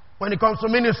when it comes to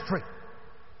ministry.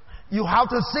 You have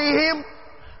to see him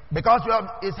because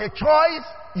it's a choice.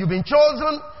 You've been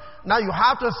chosen. Now you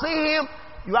have to see him.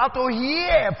 You have to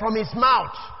hear from his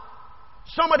mouth.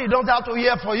 Somebody doesn't have to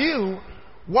hear for you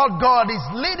what God is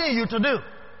leading you to do.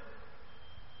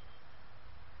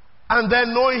 And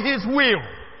then knowing his will.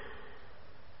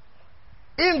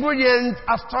 Ingredients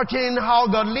as touching how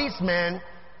God leads men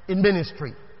in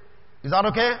ministry. Is that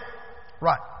okay?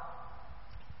 Right.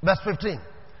 Verse 15.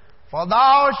 For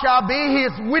thou shalt be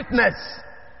his witness.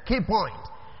 Key point.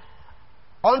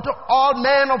 Unto all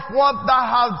men of what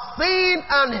thou hast seen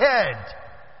and heard.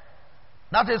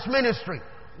 That is ministry.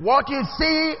 What you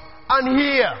see and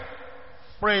hear.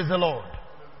 Praise the Lord.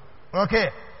 Okay.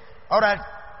 Alright.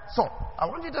 So, I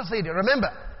want you to see it.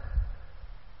 Remember,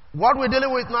 what we're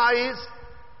dealing with now is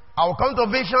I'll come to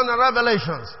vision and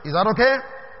revelations. Is that okay?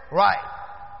 Right.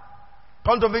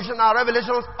 Come to vision and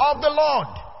revelations of the Lord.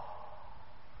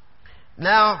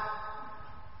 Now,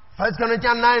 1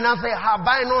 Corinthians 9 now say, have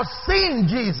I not seen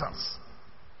Jesus?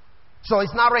 So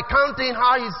it's not recounting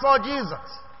how he saw Jesus.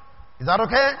 Is that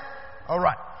okay?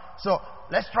 Alright. So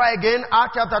let's try again.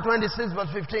 Acts chapter 26 verse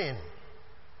 15.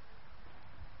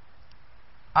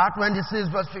 Acts 26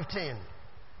 verse 15.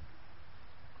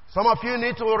 Some of you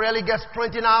need to really get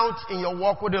strengthened out in your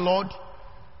walk with the Lord.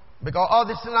 Because all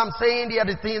these things I'm saying, they are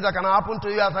the things that can happen to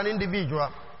you as an individual.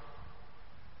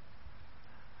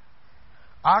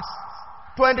 Acts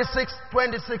 26,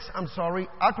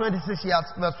 Acts 26, yes,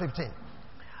 verse 15.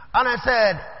 And I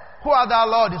said, who art thou,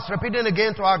 Lord? He's repeating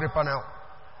again to Agrippa now.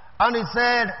 And he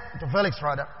said, to Felix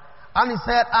rather, and he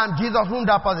said, I am Jesus whom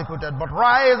thou persecuted. But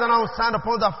rise and I will stand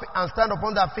upon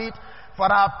thy feet,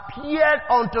 for I appeared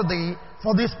unto thee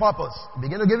for this purpose.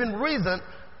 Begin to give him reason,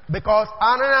 because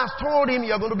Ananias told him,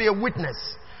 you're going to be a witness.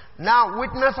 Now,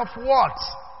 witness of what?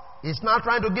 He's now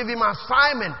trying to give him an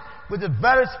assignment, which is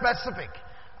very specific.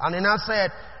 And he now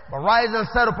said, but rise and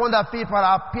stand upon thy feet, for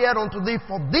I appeared unto thee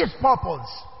for this purpose,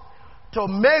 to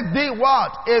make thee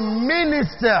what? A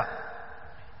minister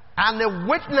and a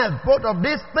witness both of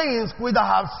these things which I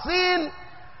have seen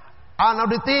and of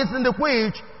the things in the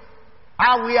which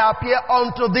I will appear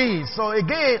unto thee. So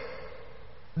again,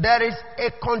 there is a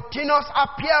continuous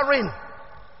appearing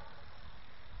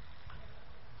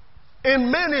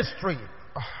in ministry.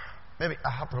 Maybe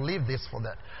I have to leave this for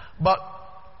that. But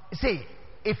see,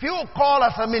 if you call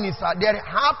as a minister, there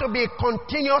have to be a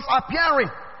continuous appearing.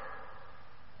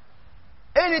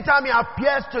 Anytime he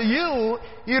appears to you,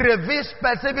 he reveals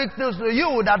specific things to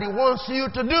you that he wants you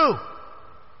to do.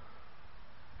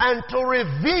 And to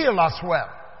reveal as well.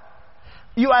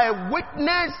 You are a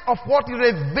witness of what he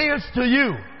reveals to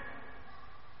you.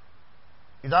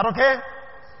 Is that okay?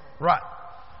 Right.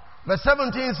 Verse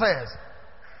 17 says,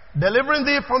 delivering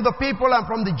thee from the people and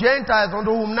from the Gentiles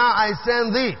unto whom now I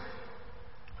send thee,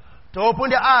 to open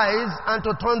their eyes and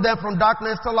to turn them from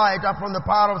darkness to light and from the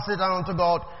power of Satan unto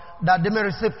God, that they may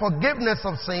receive forgiveness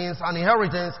of sins and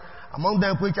inheritance among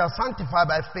them which are sanctified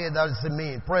by faith that is in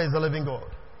me. Praise the living God.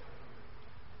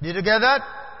 Did you get that?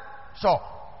 So,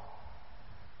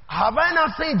 have I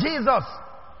not seen Jesus?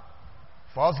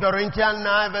 1 Corinthians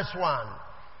 9 verse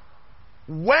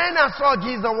 1. When I saw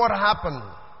Jesus, what happened?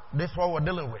 This is what we're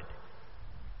dealing with.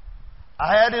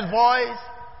 I heard his voice.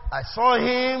 I saw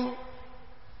him.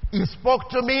 He spoke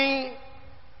to me.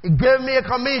 He gave me a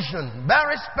commission.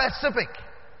 Very specific.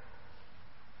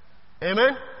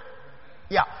 Amen?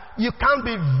 Yeah. You can't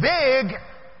be vague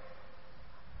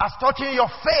as touching your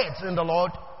faith in the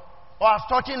Lord or as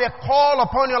touching a call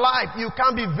upon your life. You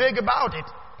can't be vague about it.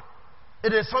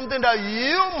 It is something that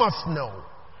you must know.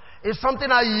 It's something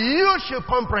that you should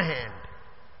comprehend.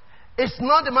 It's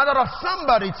not a matter of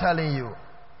somebody telling you.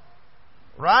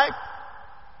 Right?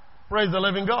 Praise the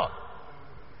living God.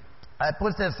 I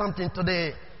posted something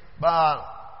today by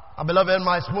our beloved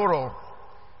Miles Muro.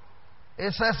 He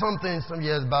said something some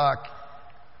years back.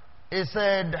 He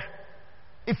said,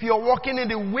 if you're walking in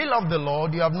the will of the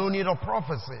Lord, you have no need of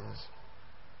prophecies.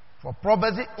 For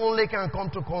prophecy only can come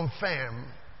to confirm.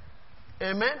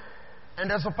 Amen?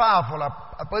 And that's so powerful.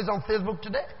 I put it on Facebook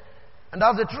today. And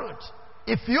that's the truth.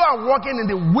 If you are walking in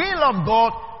the will of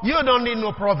God, you don't need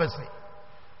no prophecy.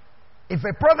 If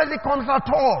a prophecy comes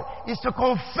at all, it's to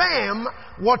confirm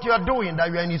what you are doing, that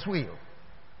you are in His will.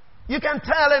 You can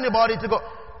tell anybody to go.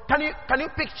 Can you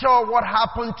picture what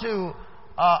happened to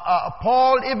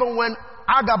Paul even when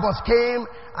Agabus came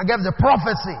and gave the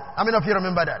prophecy? How many of you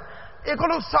remember that? He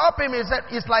couldn't stop him. He said,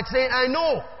 it's like saying, I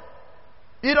know.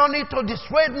 You don't need to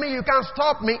dissuade me. You can't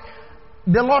stop me.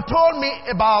 The Lord told me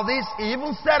about this. He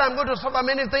even said I'm going to suffer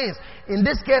many things. In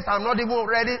this case, I'm not even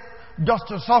ready just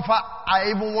to suffer.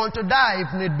 I even want to die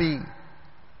if need be.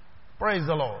 Praise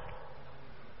the Lord.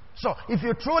 So, if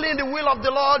you're truly in the will of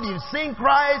the Lord, you've seen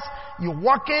Christ, you're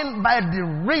walking by the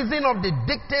reason of the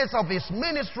dictates of His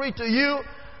ministry to you,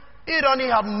 you don't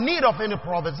have need of any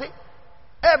prophecy.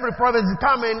 Every prophecy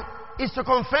coming is to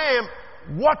confirm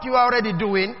what you are already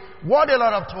doing, what the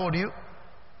Lord have told you.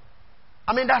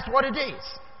 I mean, that's what it is.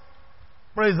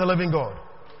 Praise the living God.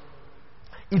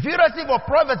 If you receive a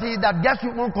prophecy that gets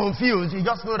you more confused, you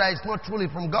just know that it's not truly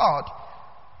from God,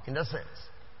 in that sense.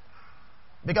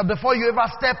 Because before you ever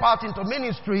step out into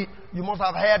ministry, you must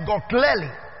have heard God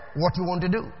clearly what you want to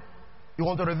do. You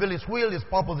want to reveal His will, His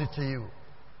purposes to you.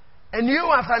 And you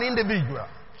as an individual,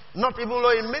 not even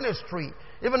though in ministry,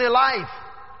 even in life,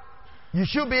 you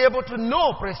should be able to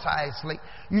know precisely,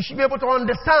 you should be able to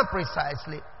understand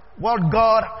precisely what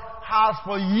God has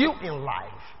for you in life.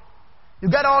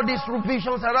 You get all these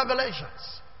visions and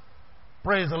revelations.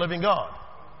 Praise the living God.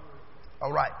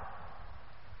 All right.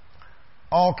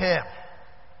 Okay.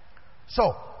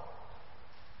 So,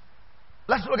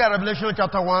 Let's look at Revelation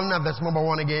chapter 1 and verse number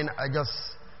 1 again. I just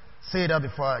say that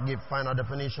before I give final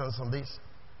definitions on this.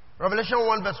 Revelation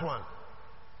 1 verse 1.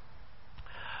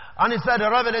 And it said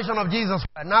the revelation of Jesus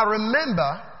Christ. Now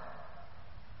remember,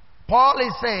 Paul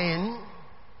is saying,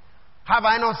 have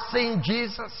I not seen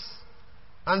Jesus?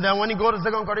 And then when you go to 2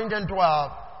 Corinthians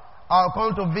 12, I'll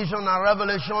come to vision and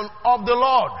revelation of the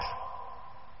Lord.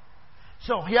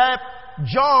 So here,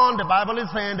 John, the Bible is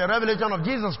saying, the revelation of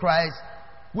Jesus Christ,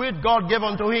 which God gave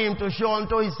unto him to show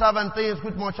unto his servant things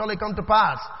which must surely come to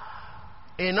pass.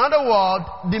 In other words,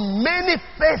 the many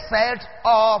facets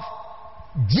of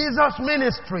Jesus'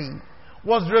 ministry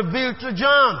was revealed to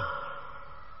John.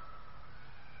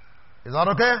 Is that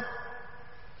okay?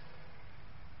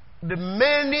 The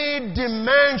many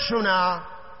dimensional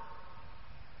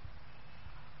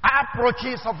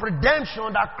approaches of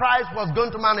redemption that Christ was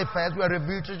going to manifest were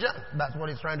revealed to John. That's what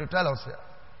he's trying to tell us here.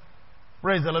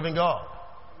 Praise the living God.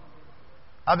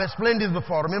 I've explained this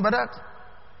before. Remember that?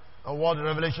 And what the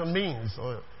Revelation means.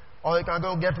 Or you can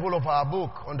go get hold of our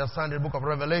book, understand the book of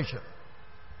Revelation.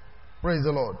 Praise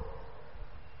the Lord.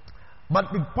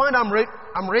 But the point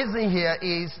I'm raising here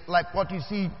is like what you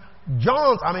see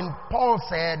Paul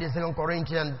said in 2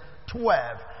 Corinthians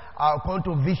 12, I'll come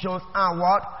to visions and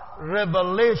what?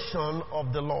 Revelation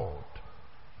of the Lord.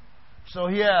 So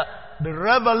here, the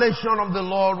revelation of the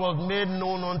Lord was made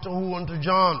known unto who? Unto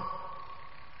John.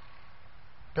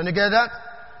 Can you get that?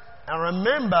 And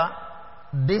remember,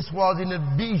 this was in a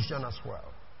vision as well.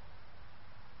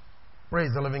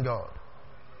 Praise the living God.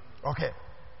 Okay.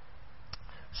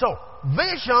 So,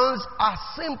 visions are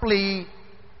simply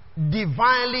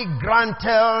divinely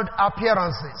granted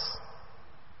appearances.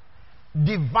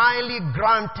 Divinely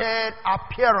granted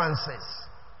appearances.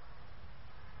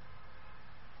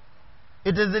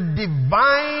 It is the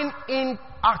divine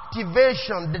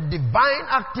activation,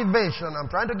 I'm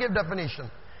trying to give definition.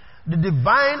 The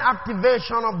divine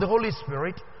activation of the Holy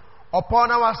Spirit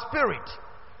upon our spirit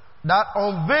that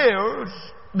unveils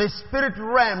the spirit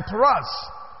realm to us.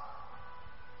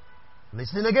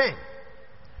 Listen again.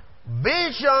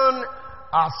 Vision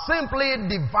are simply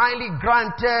divinely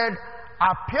granted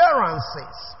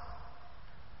appearances.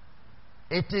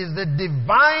 It is the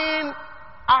divine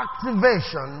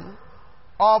activation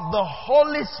of the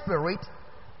Holy Spirit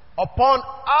upon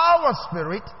our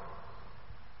spirit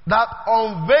that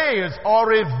unveils or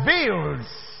reveals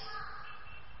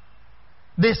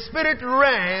the spirit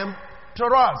realm to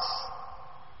us.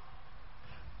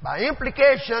 By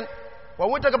implication,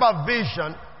 when we talk about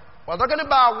vision, we're talking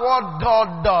about what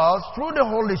God does through the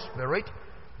Holy Spirit,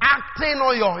 acting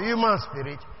on your human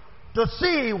spirit to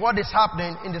see what is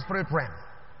happening in the spirit realm.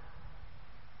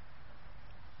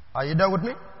 Are you there with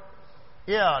me?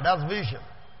 Yeah, that's vision.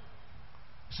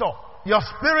 So, your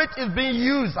spirit is being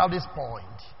used at this point.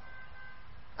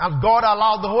 And God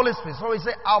allowed the Holy Spirit. So he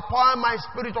said, I'll pour my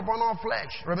spirit upon all flesh.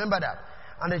 Remember that.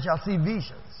 And they shall see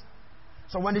visions.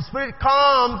 So when the Spirit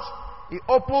comes, He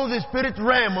opens the spirit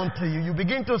realm unto you. You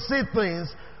begin to see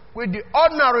things which the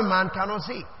ordinary man cannot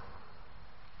see.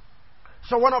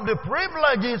 So one of the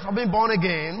privileges of being born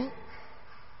again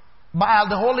by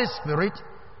the Holy Spirit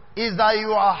is that you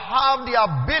have the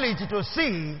ability to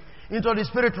see into the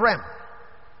spirit realm.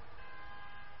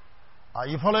 Are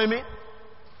you following me?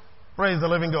 Praise the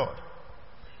living God.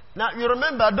 Now you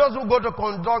remember, those who go to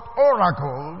conduct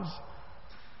oracles,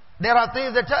 there are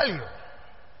things they tell you.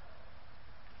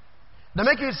 They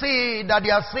make you see that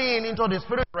they are seeing into the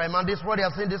spirit realm, and this is what they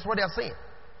are seeing, this is what they are seeing.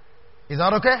 Is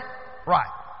that okay? Right.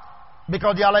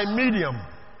 Because they are like medium.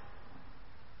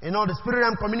 You know, the spirit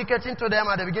realm communicating to them,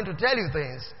 and they begin to tell you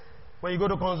things when you go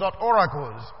to consult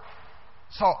oracles.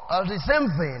 So, the same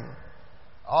thing.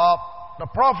 The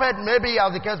prophet, maybe,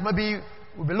 as the case maybe,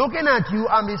 will be looking at you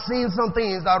and be seeing some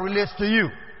things that relates to you.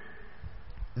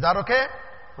 Is that okay?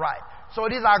 Right. So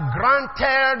these are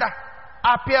granted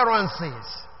appearances.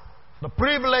 The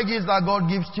privileges that God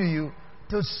gives to you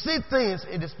to see things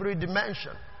in the spirit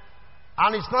dimension.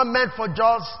 And it's not meant for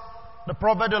just the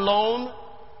prophet alone.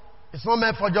 It's not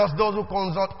meant for just those who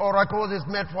consult oracles. It's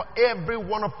meant for every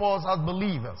one of us as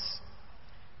believers.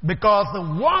 Because the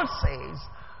word says,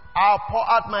 I'll pour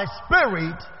out my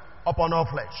spirit upon all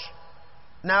flesh.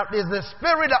 Now, there's the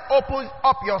spirit that opens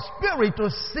up your spirit to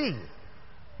see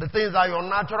the things that your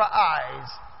natural eyes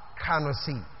cannot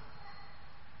see.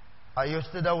 Are you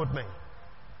still there with me?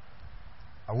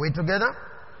 Are we together?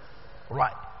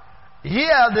 Right.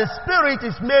 Here, the spirit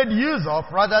is made use of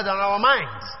rather than our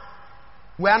minds.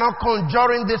 We are not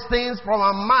conjuring these things from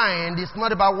our mind. It's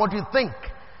not about what you think.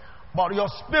 But your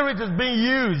spirit is being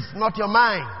used, not your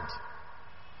mind.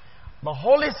 The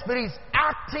Holy Spirit is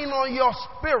acting on your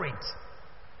spirit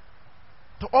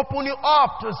to open you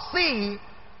up to see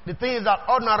the things that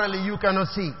ordinarily you cannot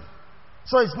see.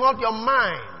 So it's not your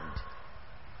mind.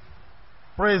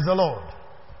 Praise the Lord.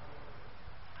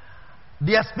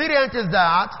 The experience is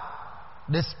that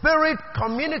the Spirit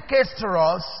communicates to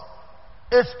us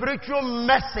a spiritual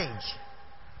message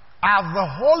as the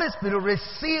Holy Spirit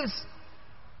receives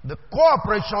the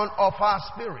cooperation of our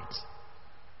spirit.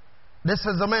 This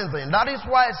is the main thing. That is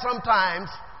why sometimes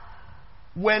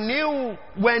when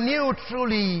you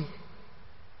truly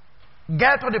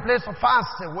get to the place of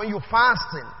fasting, when you're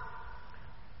fasting,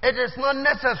 it is not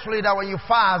necessary that when you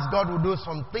fast, God will do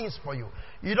some things for you.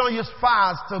 You don't use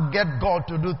fast to get God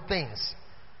to do things.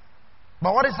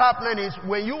 But what is happening is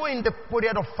when you're in the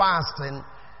period of fasting,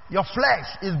 your flesh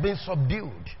is being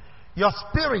subdued. Your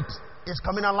spirit is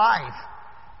coming alive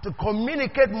to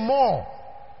communicate more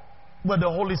with the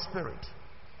Holy Spirit.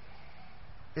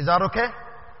 Is that okay?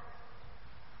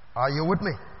 Are you with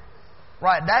me?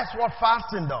 Right, that's what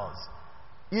fasting does.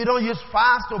 You don't use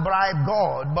fast to bribe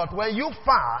God, but when you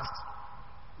fast,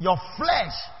 your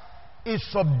flesh is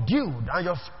subdued and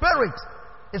your spirit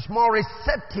is more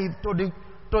receptive to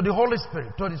the Holy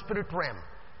Spirit, to the spirit realm.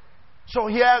 So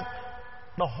here,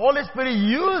 the Holy Spirit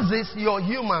uses your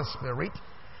human spirit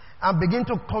and begin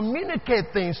to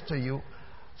communicate things to you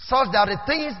such that the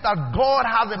things that God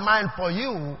has in mind for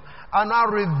you are now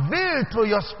revealed to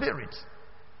your spirit.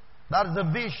 That is the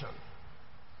vision.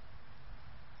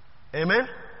 Amen?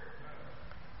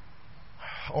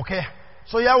 Okay.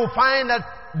 So here we find that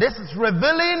this is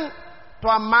revealing to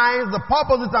our minds the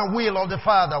purposes and will of the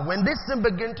Father. When this thing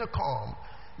begins to come,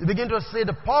 you begin to see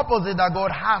the purposes that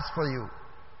God has for you.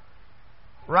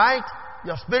 Right?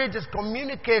 Your spirit is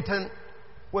communicating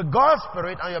with God's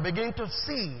spirit and you're beginning to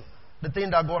see the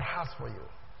thing that God has for you.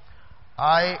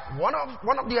 One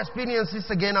of the experiences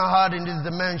again I had in this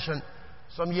dimension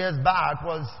some years back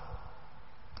was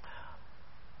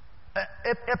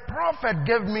a prophet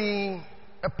gave me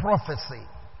a prophecy.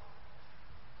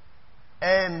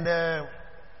 And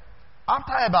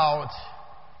after about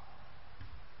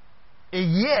a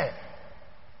year,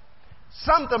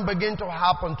 something began to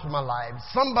happen to my life.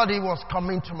 Somebody was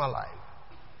coming to my life.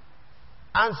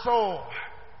 And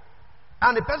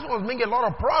the person was making a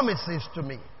lot of promises to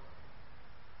me.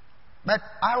 But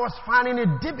I was finding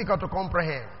it difficult to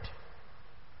comprehend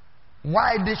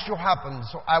why this should happen.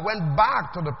 So I went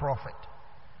back to the prophet.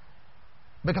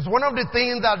 Because one of the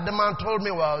things that the man told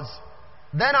me was,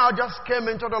 then I just came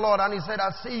into the Lord and he said,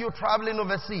 I see you traveling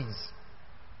overseas.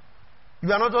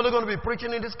 You are not only going to be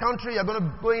preaching in this country, you're going to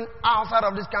be going outside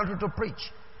of this country to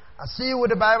preach. I see you with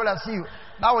the Bible, I see you.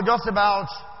 That was just about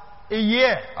a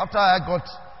year after I got,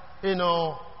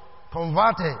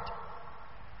 converted.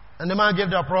 And the man gave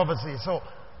that prophecy. So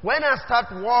when I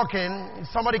started walking,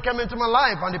 somebody came into my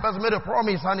life and the person made a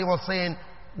promise and he was saying,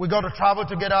 we got to travel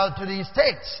together to the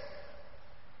States.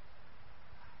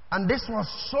 And this was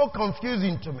so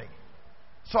confusing to me.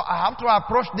 So I have to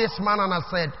approach this man and I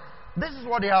said, this is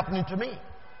what is happening to me.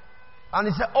 And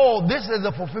he said, oh, this is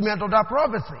the fulfillment of that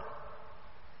prophecy.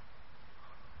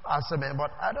 I said, man,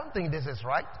 but I don't think this is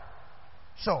right.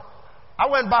 So I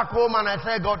went back home and I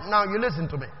said, God, now you listen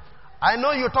to me. I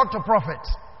know you talk to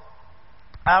prophets.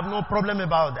 I have no problem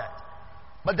about that.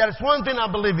 But there is one thing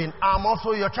I believe in. I'm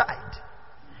also your child.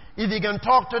 If you can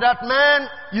talk to that man,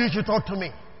 you should talk to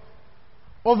me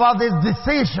over this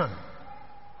decision.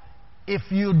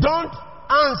 If you don't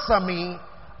answer me,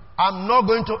 I'm not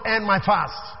going to end my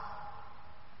fast.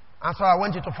 And so I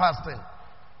went into fasting.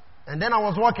 And then I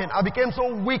was working. I became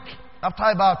so weak after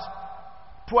about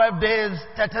 12 days,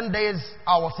 13 days,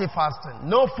 I was still fasting.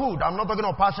 No food. I'm not talking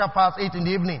about partial fast, eat in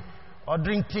the evening, or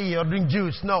drink tea, or drink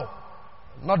juice. No.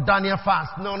 Not Daniel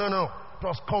fast. No. It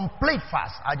was complete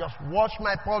fast. I just washed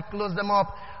my pot, closed them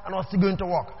up, and I was still going to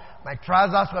work. My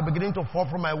trousers were beginning to fall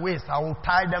from my waist. I will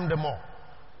tie them the more.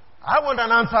 I want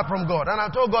an answer from God. And I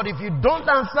told God, if you don't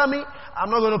answer me, I'm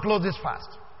not going to close this fast.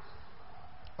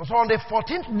 And so on the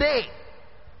 14th day,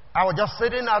 I was just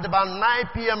sitting at about 9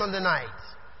 p.m. in the night.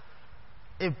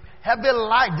 A heavy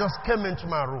light just came into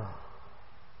my room.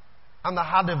 And I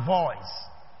had a voice.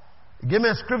 It gave me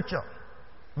a scripture.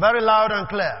 Very loud and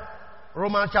clear.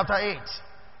 Romans chapter 8.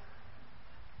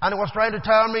 And it was trying to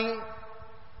tell me,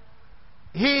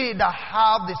 he that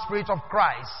have the Spirit of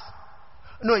Christ.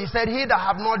 No, he said, he that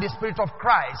have not the Spirit of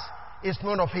Christ is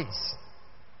none of his.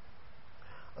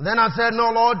 And then I said, no,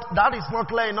 Lord, that is not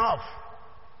clear enough.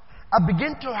 I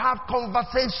began to have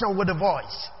conversation with the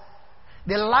voice.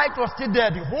 The light was still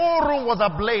there. The whole room was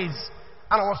ablaze.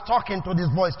 And I was talking to this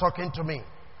voice, talking to me.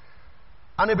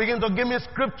 And he began to give me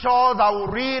scriptures. I will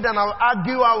read and I will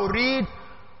argue, I will read.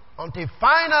 Until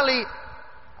finally,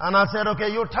 And I said,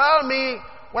 okay, you tell me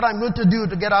what I'm going to do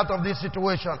to get out of this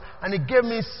situation. And he gave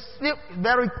me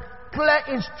very clear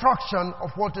instruction of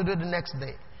what to do the next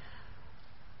day.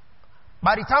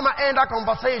 By the time I end that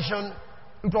conversation,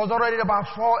 it was already about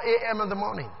 4 a.m. in the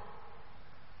morning.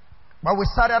 But we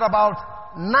started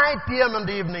about 9 p.m. in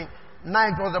the evening.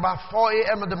 Night was about 4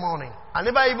 a.m. in the morning. I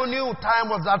never even knew time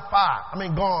was that far.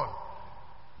 Gone.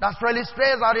 That's really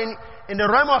strange that in the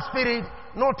realm of spirit,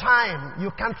 no time.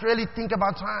 You can't really think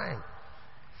about time.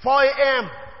 4 a.m.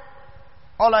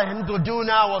 All I had to do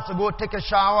now was to go take a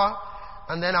shower.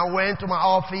 And then I went to my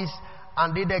office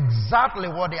and did exactly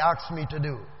what they asked me to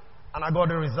do. And I got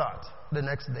the result the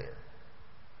next day.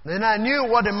 Then I knew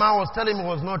what the man was telling me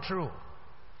was not true.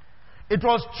 It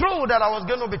was true that I was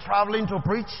going to be traveling to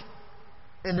preach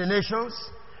in the nations,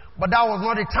 but that was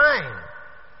not the time.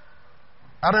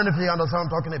 I don't know if you understand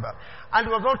what I'm talking about. And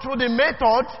it was not through the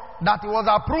method that he was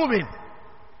approving.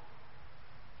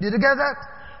 Did you get that?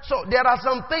 So there are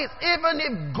some things, even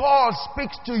if God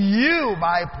speaks to you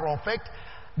by prophet,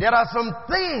 there are some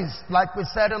things, like we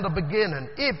said in the beginning,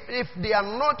 if they are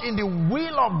not in the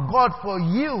will of God for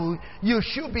you, you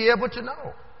should be able to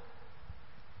know.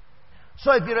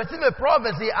 So if you receive a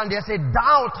prophecy and there's a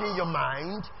doubt in your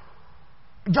mind,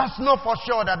 just know for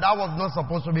sure that that was not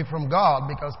supposed to be from God,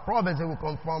 because prophecy will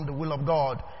confirm the will of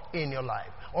God in your life,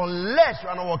 unless you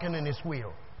are not working in His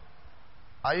will.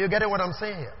 Are you getting what I'm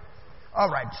saying here?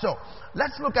 Alright, so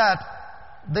let's look at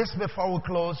this before we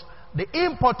close. The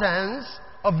importance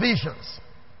of visions.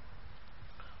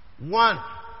 1.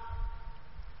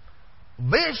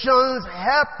 Visions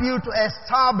help you to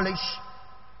establish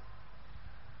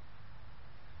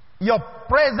your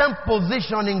present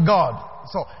position in God.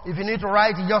 So, if you need to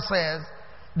write, it just says,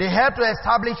 they help to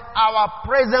establish our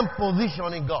present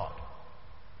position in God.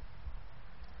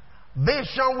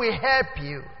 Vision will help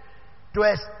you to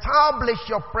establish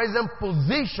your present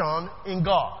position in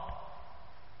God.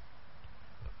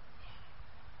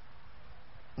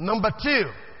 Number 2,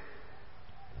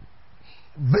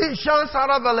 visions and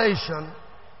revelation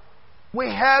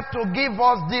will help to give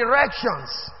us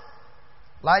directions,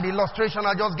 like the illustration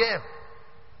I just gave.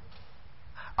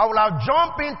 I will have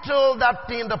jumped into that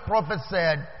thing the prophet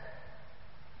said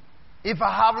if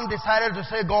I haven't decided to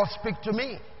say, God, speak to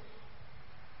me.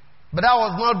 But that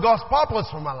was not God's purpose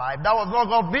for my life. That was not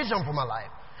God's vision for my life.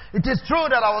 It is true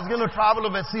that I was going to travel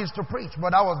overseas to preach,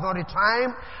 but that was not the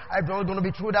time. I was going to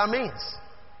be through that means.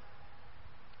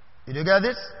 Did you get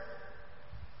this?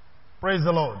 Praise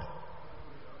the Lord.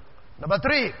 Number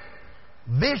 3,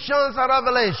 visions and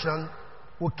revelation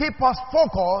will keep us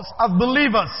focused as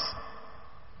believers.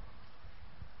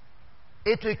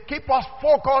 It will keep us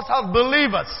focused as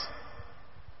believers.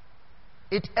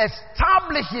 It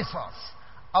establishes us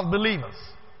as believers.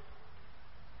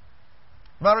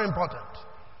 Very important.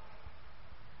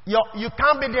 You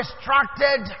can't be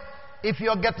distracted if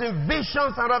you're getting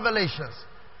visions and revelations.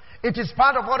 It is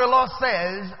part of what the Lord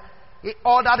says, He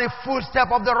ordered the footstep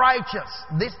of the righteous.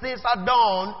 These things are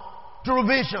done through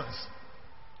visions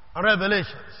and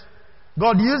revelations.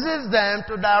 God uses them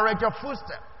to direct your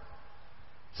footstep,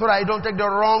 so that you don't take the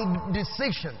wrong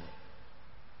decision.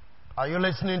 Are you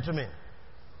listening to me?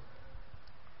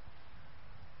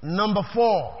 Number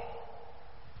 4,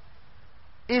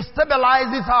 it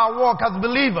stabilizes our walk as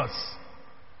believers.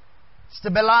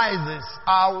 Stabilizes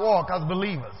our walk as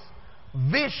believers.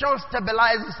 Vision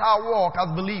stabilizes our walk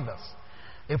as believers.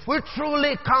 If we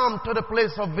truly come to the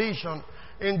place of vision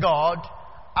in God,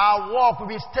 our walk will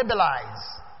be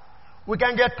stabilized. We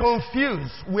can get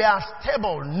confused. We are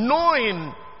stable,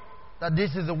 knowing that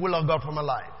this is the will of God for my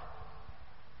life.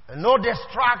 And no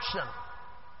distraction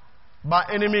by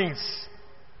any means.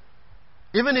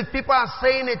 Even if people are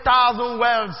saying 1,000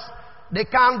 words, they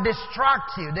can't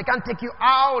distract you. They can't take you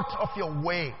out of your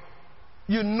way.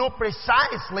 You know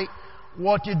precisely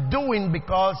what you're doing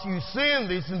because you've seen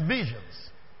this in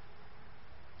visions.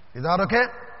 Is that okay?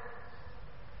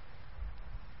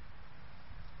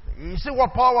 You see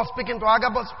what Paul was speaking to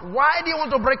Agabus? Why do you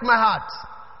want to break my heart?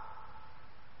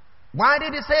 Why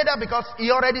did he say that? Because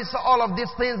he already saw all of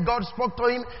these things. God spoke to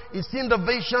him. He's seen the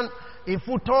vision. If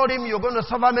who told him you're going to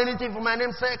suffer many things for my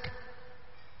name's sake?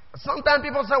 Sometimes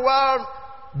people say, well,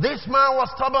 this man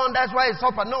was stubborn, that's why he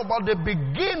suffered. No, but the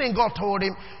beginning God told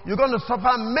him, you're going to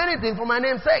suffer many things for my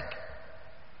name's sake.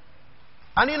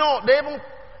 And you know,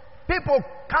 people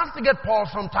castigate Paul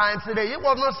sometimes. He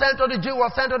was not sent to the Jews, he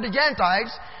was sent to the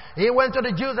Gentiles. He went to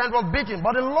the Jews and was beaten.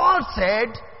 But the Lord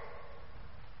said,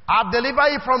 I've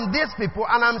delivered you from these people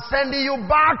and I'm sending you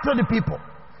back to the people.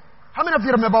 How many of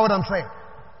you remember what I'm saying?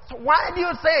 So why do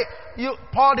you say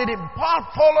Paul did it? Paul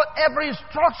followed every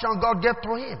instruction God gave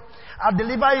to him. I'll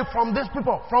deliver you from these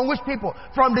people. From which people?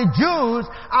 From the Jews.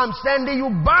 I'm sending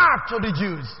you back to the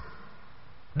Jews.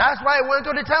 That's why he went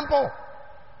to the temple.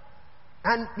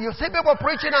 And you see people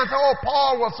preaching and say, oh,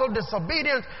 Paul was so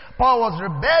disobedient. Paul was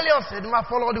rebellious. He did not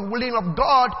follow the willing of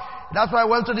God. That's why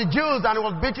he went to the Jews and he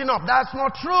was beaten up. That's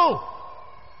not true.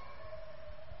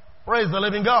 Praise the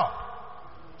living God.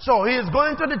 So he is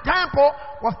going to the temple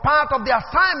was part of the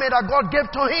assignment that God gave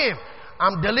to him.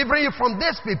 I'm delivering you from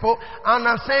these people and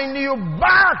I'm sending you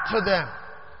back to them.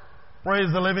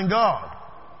 Praise the living God.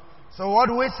 So what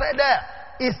do we say there?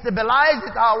 It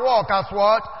stabilizes our walk as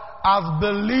what? As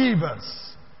believers.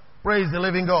 Praise the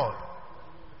living God.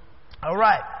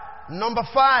 Alright. Number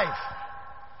 5.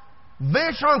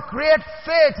 Vision creates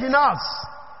faith in us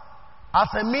as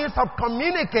a means of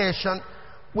communication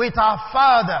with our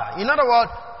Father. In other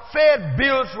words, faith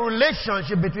builds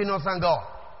relationship between us and God.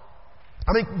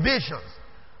 Visions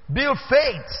build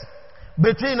faith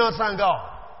between us and God.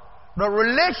 The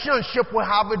relationship we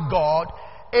have with God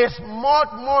is much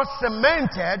more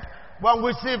cemented when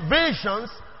we see visions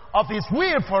of His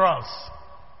will for us.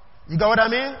 You got what I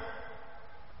mean?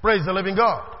 Praise the living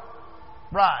God.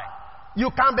 Right. You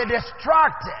can't be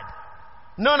distracted.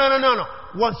 No.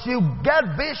 Once you get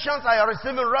visions and you're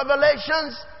receiving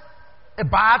revelations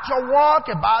about your work,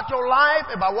 about your life,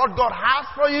 about what God has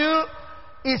for you,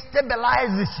 it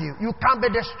stabilizes you. You can't be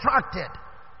distracted.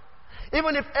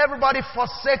 Even if everybody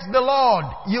forsakes the Lord,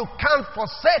 you can't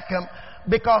forsake Him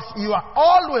because you are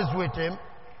always with Him.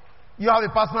 You have a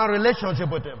personal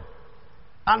relationship with Him.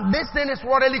 And this thing is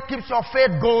what really keeps your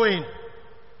faith going.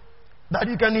 That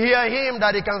you can hear Him,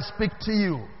 that He can speak to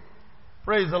you.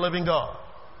 Praise the living God.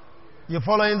 You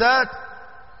following that?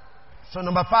 So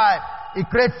number 5, it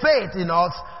creates faith in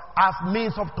us as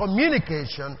means of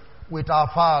communication with our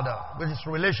Father, which is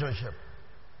relationship.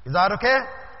 Is that okay?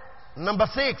 Number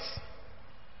 6,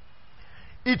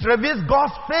 it reveals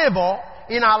God's favor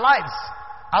in our lives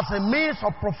as a means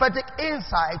of prophetic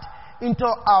insight into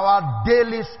our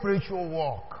daily spiritual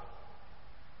walk.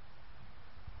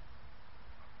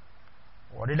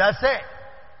 What did I say?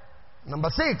 Number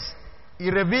 6,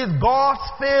 it reveals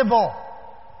God's favor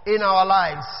in our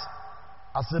lives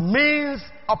as a means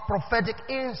of prophetic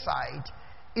insight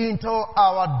into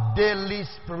our daily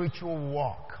spiritual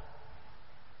walk.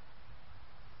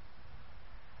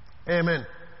 Amen.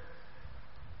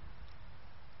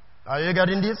 Are you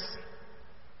getting this?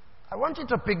 I want you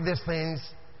to pick these things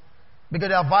because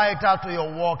they are vital to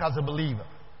your walk as a believer.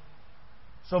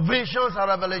 So visions and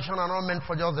revelation are not meant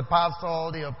for just the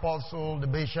pastor, the apostle, the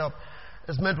bishop.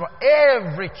 It's meant for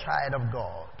every child of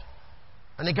God.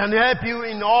 And it can help you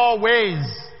in all ways.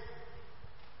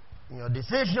 In your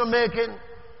decision making,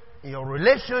 in your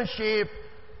relationship,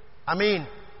 in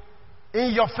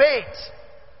your faith.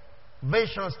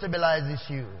 Vision stabilizes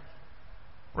you.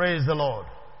 Praise the Lord.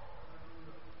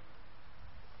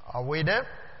 Are we there?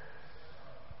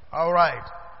 All right.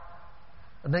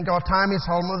 I think our time is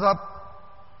almost up.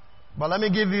 But let me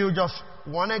give you just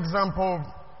one example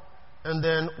and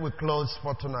then we close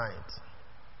for tonight.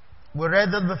 We read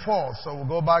that before, so we'll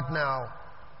go back now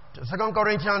to 2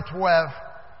 Corinthians 12,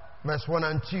 verse 1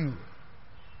 and 2.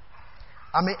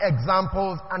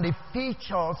 Examples and the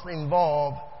features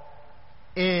involved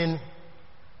in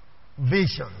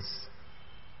visions.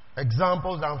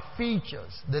 Examples and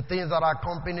features, the things that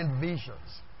accompany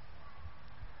visions.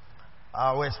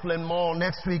 We'll explain more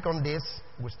next week on this.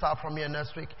 We'll start from here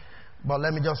next week. But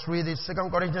let me just read it. 2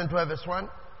 Corinthians 12, verse 1.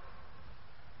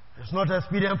 It's not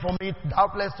expedient for me,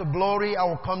 doubtless to glory, I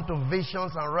will come to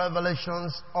visions and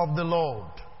revelations of the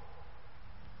Lord.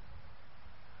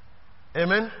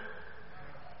 Amen?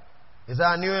 He said,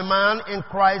 I knew a man in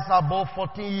Christ above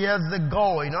 14 years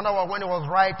ago. In other words, when he was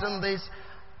writing this,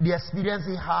 the experience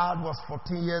he had was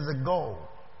 14 years ago.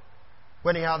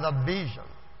 When he had that vision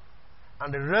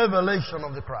and the revelation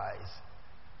of the Christ.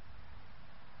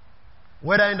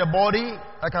 Whether in the body,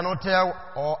 I cannot tell,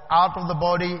 or out of the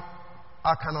body,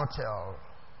 I cannot tell.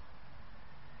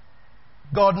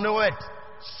 God knew it.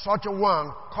 Such a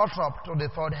one caught up to the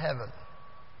third heaven.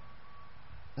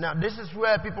 Now, this is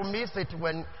where people miss it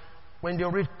when they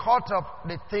read caught up,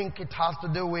 they think it has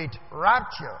to do with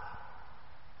rapture.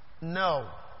 No.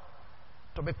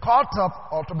 To be caught up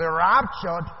or to be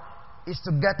raptured is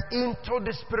to get into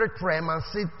the spirit realm and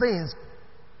see things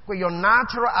where your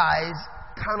natural eyes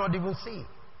cannot even see.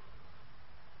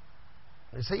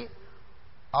 You see?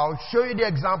 I'll show you the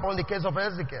example in the case of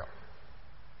Ezekiel.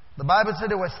 The Bible said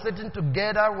he was sitting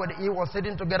together with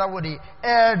the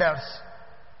elders.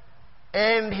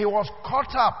 And he was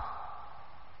caught up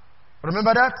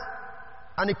Remember that?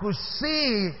 And he could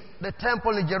see the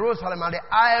temple in Jerusalem and the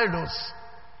idols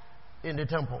in the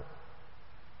temple.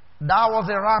 That was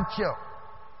a rapture.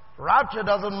 Rapture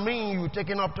doesn't mean you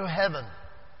taken up to heaven,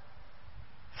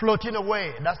 floating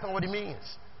away. That's not what it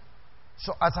means.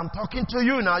 So as I'm talking to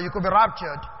you now, you could be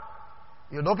raptured.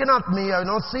 You're looking at me, you're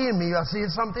not seeing me, you're seeing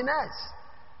something else.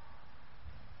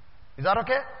 Is that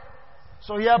okay?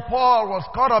 So here Paul was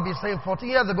caught up. He's saying 14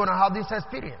 years ago I had this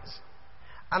experience.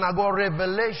 And I got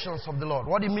revelations of the Lord.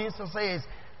 What it means to say is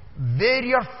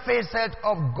various facets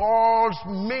of God's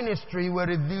ministry were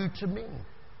revealed to me.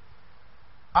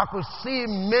 I could see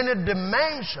many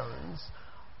dimensions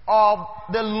of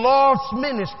the Lord's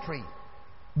ministry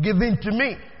given to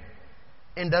me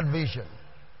in that vision.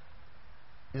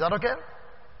 Is that okay?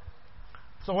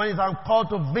 So when I'm called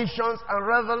to visions and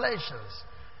revelations,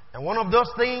 and one of those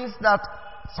things that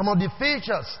some of the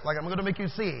features, like I'm going to make you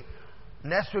see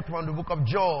next week from the book of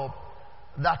Job,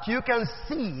 that you can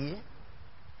see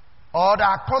or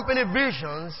that accompany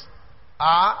visions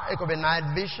are, it could be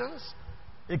night visions,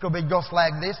 it could be just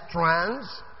like this, trance,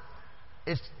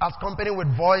 it's accompanied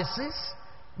with voices,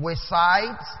 with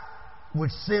sights,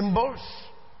 with symbols,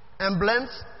 emblems,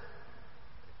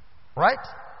 right?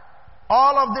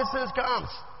 All of these things comes.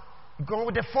 You come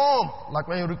with a form, like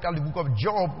when you look at the book of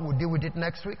Job, we'll deal with it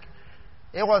next week.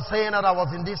 It was saying that I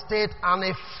was in this state and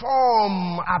a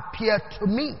form appeared to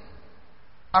me.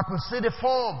 I could see the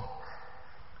form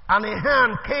and a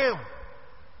hand came.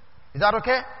 Is that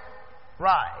okay?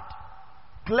 Right.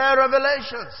 Clear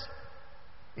revelations.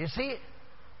 You see,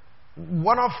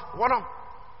 one of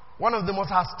the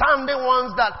most outstanding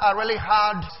ones that I really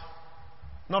had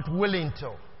not willing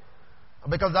to,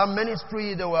 because that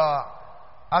ministry they were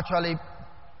actually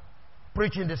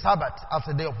preaching the Sabbath as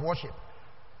a day of worship.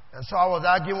 And so I was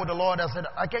arguing with the Lord. I said,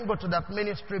 I can't go to that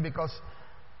ministry because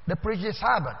they preach the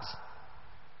Sabbath.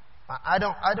 I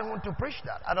don't want to preach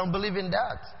that. I don't believe in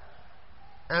that.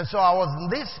 And so I was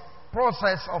in this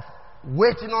process of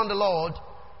waiting on the Lord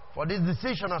for this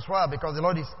decision as well, because the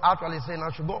Lord is actually saying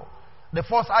I should go. The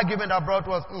first argument I brought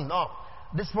was, no,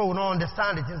 this people will not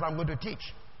understand the things I'm going to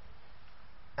teach.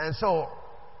 And so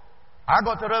I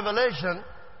got a revelation,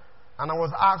 and I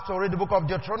was asked to read the book of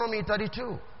Deuteronomy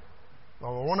 32.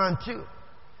 1 and 2,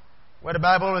 where the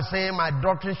Bible is saying, my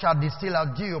doctrine shall distill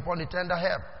as dew upon the tender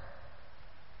herb.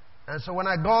 And so when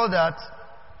I got that,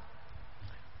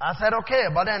 I said, okay,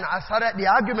 but then I started the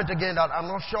argument again that I'm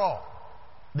not sure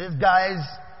these guys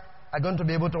are going to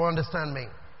be able to understand me.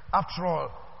 After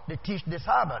all, they teach the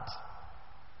Sabbath.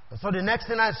 And so the next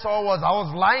thing I saw was I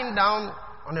was lying down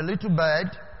on a little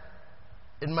bed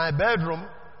in my bedroom,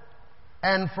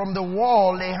 and from the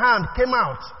wall a hand came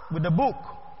out with a book.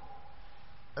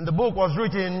 And the book was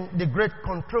written, The Great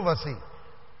Controversy.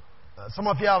 Some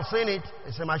of you have seen it.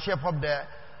 It's in my shelf up there.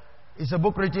 It's a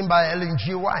book written by Ellen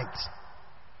G. White.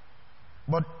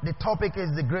 But the topic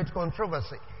is The Great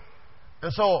Controversy.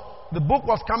 And so the book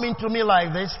was coming to me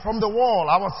like this from the wall.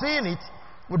 I was seeing it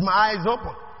with my eyes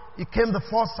open. It came the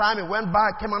first time, it went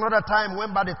back, came another time,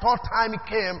 went back. The third time it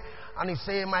came, and he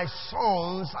said, my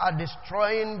sons are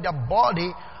destroying the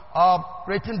body of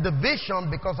creating division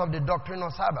because of the doctrine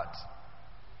of Sabbath.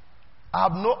 I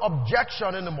have no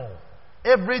objection anymore.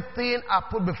 Everything I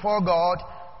put before God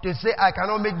to say I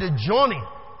cannot make the journey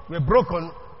were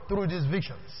broken through these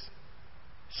visions.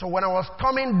 So when I was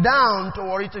coming down to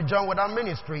worry to join with that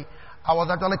ministry, I was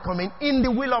actually coming in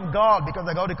the will of God, because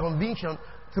I got the conviction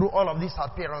through all of these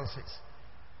appearances.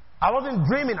 I wasn't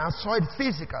dreaming, I saw it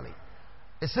physically.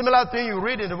 A similar thing you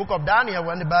read in the book of Daniel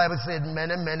when the Bible said,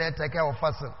 mene, mene, tekel,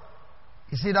 upharsin.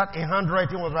 You see that a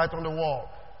handwriting was right on the wall.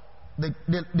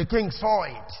 The king saw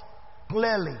it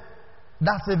clearly.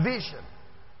 That's a vision.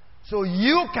 So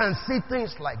you can see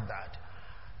things like that.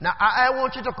 Now, I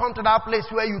want you to come to that place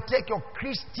where you take your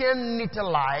Christianity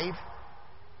life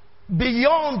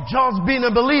beyond just being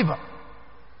a believer.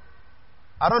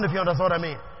 I don't know if you understand what I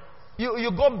mean.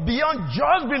 You go beyond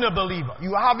just being a believer.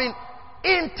 You are having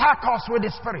intercourse with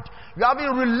the Spirit. You are having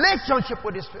a relationship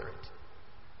with the Spirit.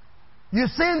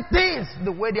 You're seeing things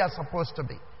the way they are supposed to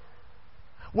be.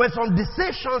 When some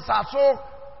decisions are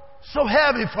so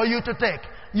heavy for you to take,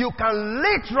 you can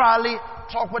literally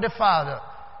talk with the Father,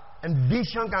 and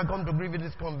vision can come to grieve with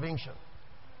this conviction.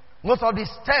 Most of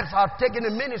these steps I've taken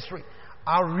in ministry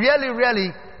are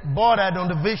really bordered on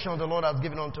the vision the Lord has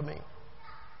given unto me.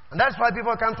 And that's why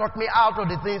people can't talk me out of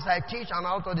the things I teach and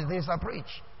out of the things I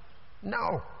preach.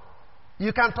 No.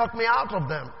 You can't talk me out of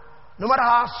them. No matter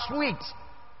how sweet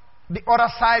the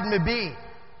other side may be,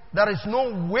 there is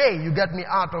no way you get me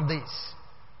out of this.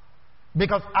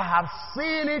 Because I have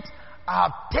seen it, I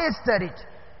have tasted it,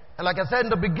 And like I said in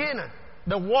the beginning,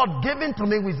 the word given to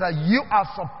me was that you are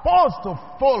supposed to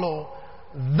follow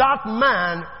that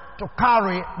man to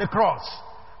carry the cross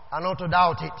and not to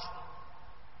doubt it.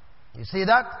 You see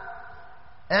that?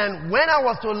 And when I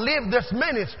was to leave this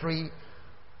ministry,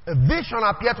 a vision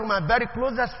appeared to my very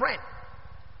closest friend.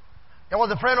 There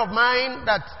was a friend of mine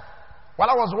that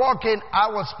while I was working, I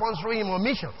was sponsoring him on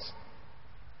missions.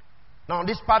 Now, on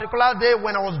this particular day,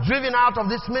 when I was driven out of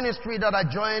this ministry that I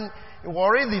joined, it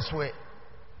was in this way.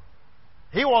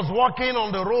 He was walking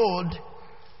on the road.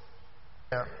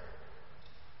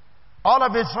 All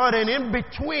of a sudden, in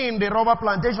between the rubber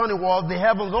plantation it was, the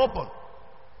heavens opened.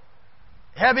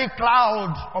 Heavy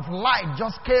cloud of light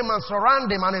just came and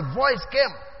surrounded him, and a voice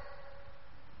came.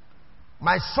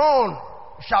 My son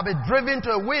shall be driven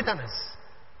to a wilderness.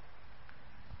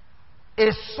 A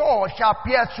sword shall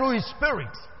pierce through his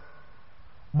spirit,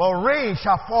 but rain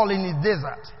shall fall in his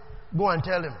desert. Go and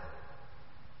tell him.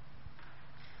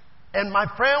 And my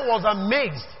friend was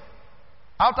amazed.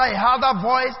 After he heard that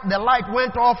voice, the light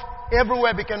went off,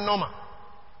 everywhere became normal.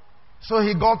 So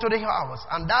he got to the house.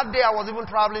 And that day I was even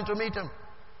traveling to meet him.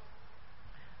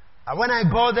 And when I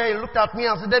got there, he looked at me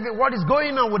and said, David, what is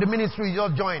going on with the ministry you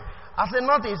just joined? I said,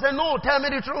 nothing. He said, no, tell me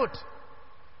the truth.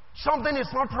 Something is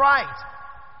not right.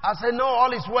 I said, no,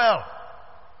 all is well.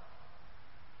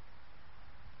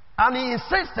 And he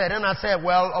insisted, and I said,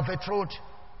 well, of a truth,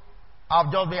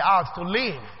 I've just been asked to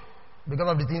leave because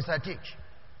of the things I teach.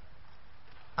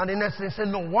 And the next thing he said,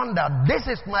 no wonder, this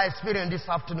is my experience this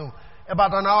afternoon,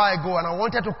 about an hour ago, and I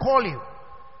wanted to call you.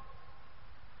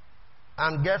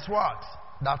 And guess what?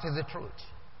 That is the truth.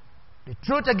 The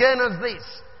truth again is this.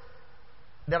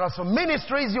 There are some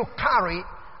ministries you carry,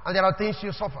 and there are things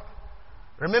you suffer.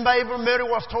 Remember, even Mary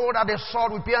was told that the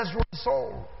sword would pierce through his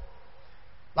soul.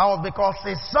 That was because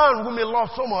his son, whom he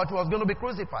loved so much, was going to be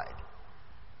crucified.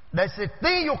 There's a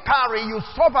thing you carry, you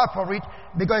suffer for it,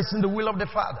 because it's in the will of the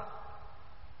Father.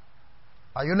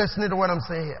 Are you listening to what I'm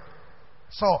saying here?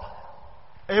 So,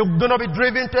 you're going to be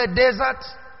driven to a desert.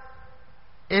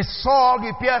 A sword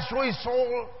will pierce through his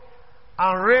soul,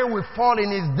 and rain will fall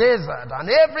in his desert. And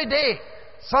every day,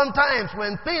 sometimes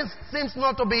when things seem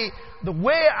not to be the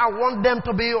way I want them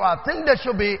to be, or I think they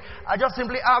should be, I just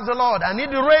simply ask the Lord, I need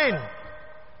the rain.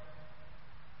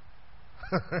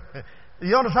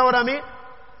 You understand what I mean?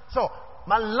 So,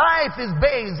 my life is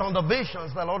based on the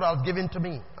visions the Lord has given to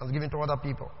me, has given to other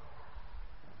people.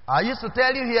 I used to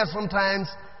tell you here sometimes,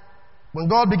 when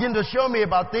God began to show me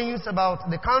about things about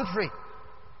the country,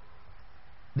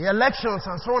 the elections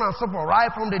and so on and so forth, right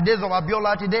from the days of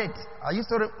Abiola to date. I used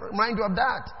to remind you of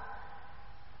that.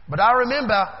 But I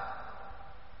remember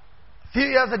a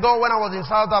few years ago when I was in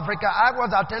South Africa, I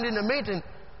was attending a meeting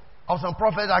of some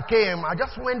prophets that came. I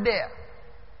just went there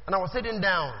and I was sitting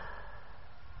down.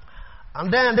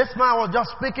 And then this man was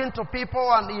just speaking to people,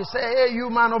 and he said, hey, you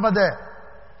man over there,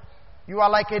 you are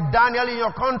like a Daniel in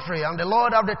your country, and the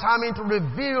Lord have determined to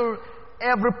reveal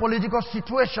every political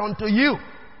situation to you.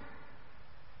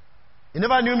 He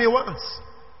never knew me once.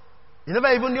 He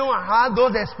never even knew I had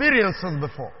those experiences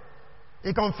before.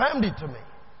 He confirmed it to me.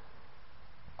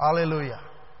 Hallelujah.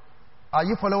 Are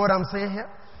you following what I'm saying here?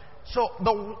 So,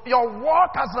 your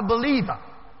walk as a believer,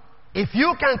 if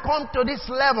you can come to this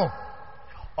level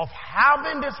of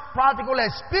having these practical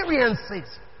experiences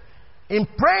in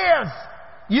prayers,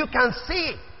 you can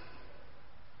see.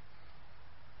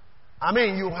 I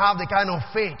mean, you have the kind of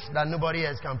faith that nobody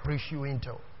else can push you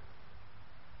into.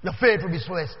 Your faith will be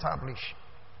so established.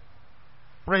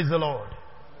 Praise the Lord.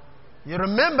 You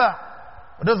remember,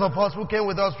 those of us who came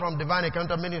with us from Divine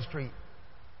Encounter Ministry,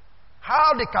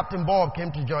 how the Captain Bob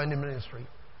came to join the ministry.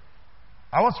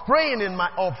 I was praying in my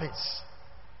office.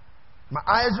 My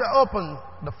eyes were open.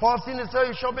 The first thing he said,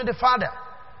 he showed me the Father.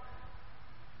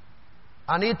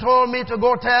 And he told me to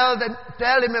go tell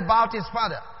him about his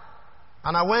father.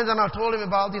 And I went and I told him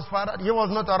about his father. He was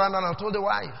not around, and I told the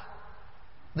wife.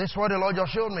 This is what the Lord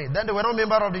just showed me. Then they were not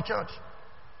member of the church.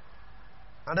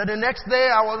 And then the next day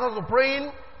I was also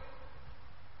praying.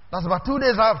 That's about 2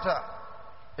 days after.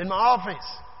 In my office.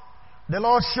 The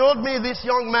Lord showed me this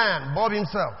young man, Bob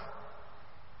himself.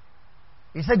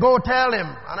 He said, go tell him.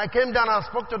 And I came down and I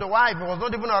spoke to the wife. He was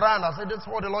not even around. I said, this is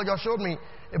what the Lord just showed me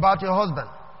about your husband.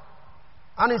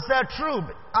 And he said, true.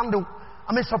 And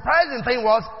the surprising thing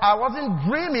was, I wasn't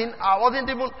dreaming. I wasn't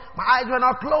even, my eyes were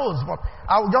not closed, but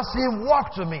I would just see him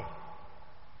walk to me.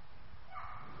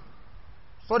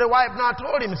 So the wife now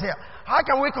told him, say, how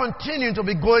can we continue to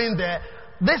be going there?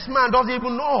 This man doesn't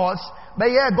even know us, but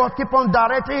yeah, God keep on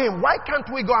directing him. Why can't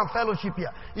we go and fellowship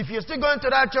here? If you're still going to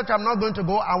that church, I'm not going to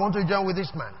go. I want to join with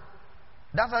this man.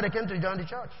 That's how they came to join the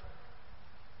church.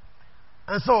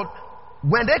 And so,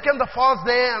 when they came the first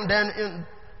day, and then in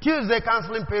Tuesday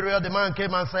counseling period, the man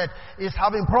came and said, he's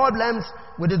having problems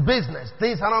with his business.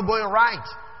 Things are not going right.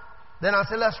 Then I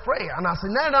said, let's pray. And I said,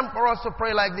 now for us to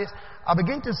pray like this, I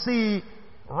begin to see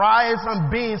rice and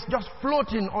beans just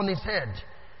floating on his head.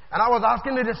 And I was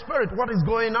asking the Spirit, what is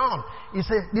going on? He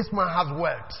said, this man has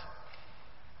wealth.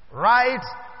 Rice,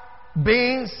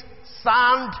 beans,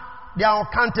 sand, they are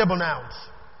uncountable now.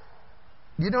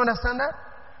 You don't understand that?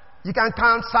 You can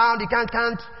count sand, you can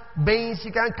count beans,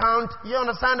 you can count, you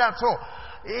understand that? So,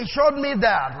 he showed me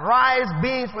that rice,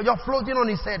 beans were just floating on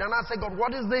his head. And I said, God,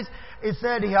 what is this? He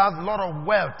said he has a lot of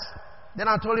wealth. Then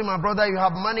I told him, my brother, you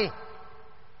have money.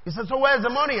 He said, so where's the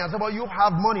money? I said, well, you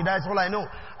have money. That's all I know.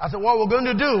 I said, what we're going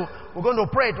to do, we're going to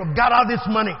pray to gather this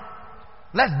money.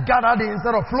 Let's gather it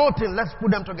instead of floating. Let's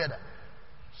put them together.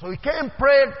 So he came,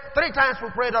 prayed. 3 times we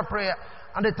prayed that prayer.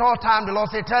 And the 3rd time, the Lord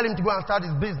said, tell him to go and start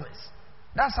his business.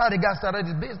 That's how the guy started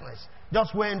his business.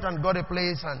 Just went and got a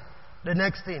place, and the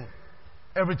next thing,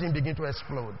 everything began to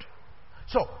explode.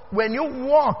 So, when you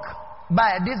walk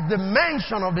by this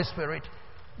dimension of the Spirit,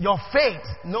 your faith,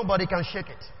 nobody can shake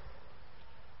it.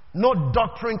 No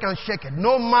doctrine can shake it.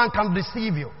 No man can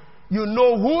deceive you. You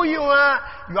know who you are.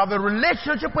 You have a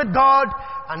relationship with God,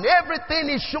 and everything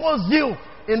He shows you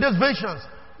in these visions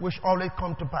will always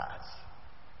come to pass.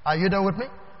 Are you there with me?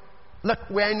 Look,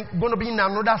 we're going to be in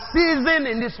another season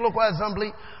in this local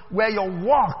assembly where your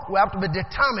walk will have to be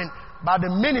determined by the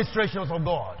ministrations of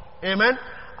God. Amen?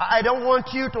 I don't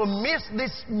want you to miss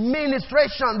this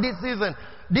ministration this season.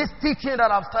 This teaching that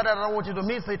I've started, I don't want you to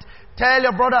miss it. Tell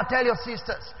your brother, tell your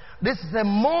sisters. This is a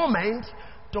moment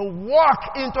to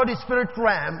walk into the spirit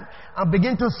realm and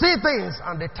begin to see things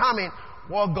and determine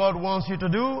what God wants you to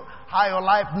do, how your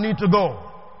life needs to go.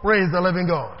 Praise the living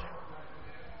God.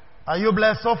 Are you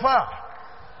blessed so far?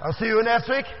 I'll see you next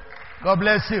week. God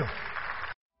bless you.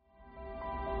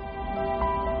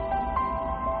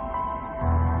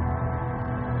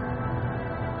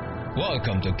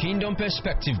 Welcome to Kingdom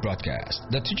Perspective Broadcast,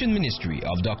 the teaching ministry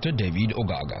of Dr. David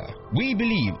Ogaga. We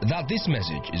believe that this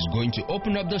message is going to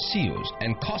open up the seals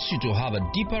and cause you to have a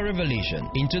deeper revelation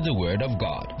into the Word of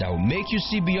God that will make you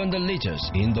see beyond the letters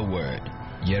in the Word.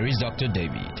 Here is Dr.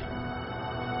 David.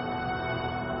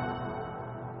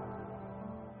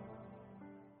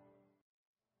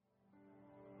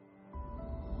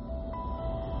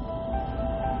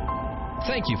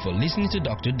 Thank you for listening to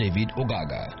Dr. David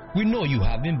Ogaga. We know you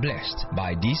have been blessed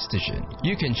by this station.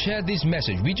 You can share this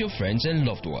message with your friends and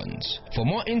loved ones. For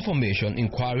more information,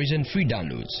 inquiries, and free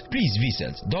downloads, please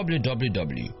visit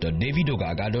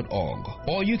www.davidogaga.org,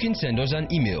 or you can send us an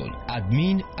email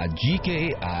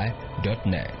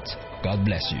admin@gkai.net. God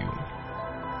bless you.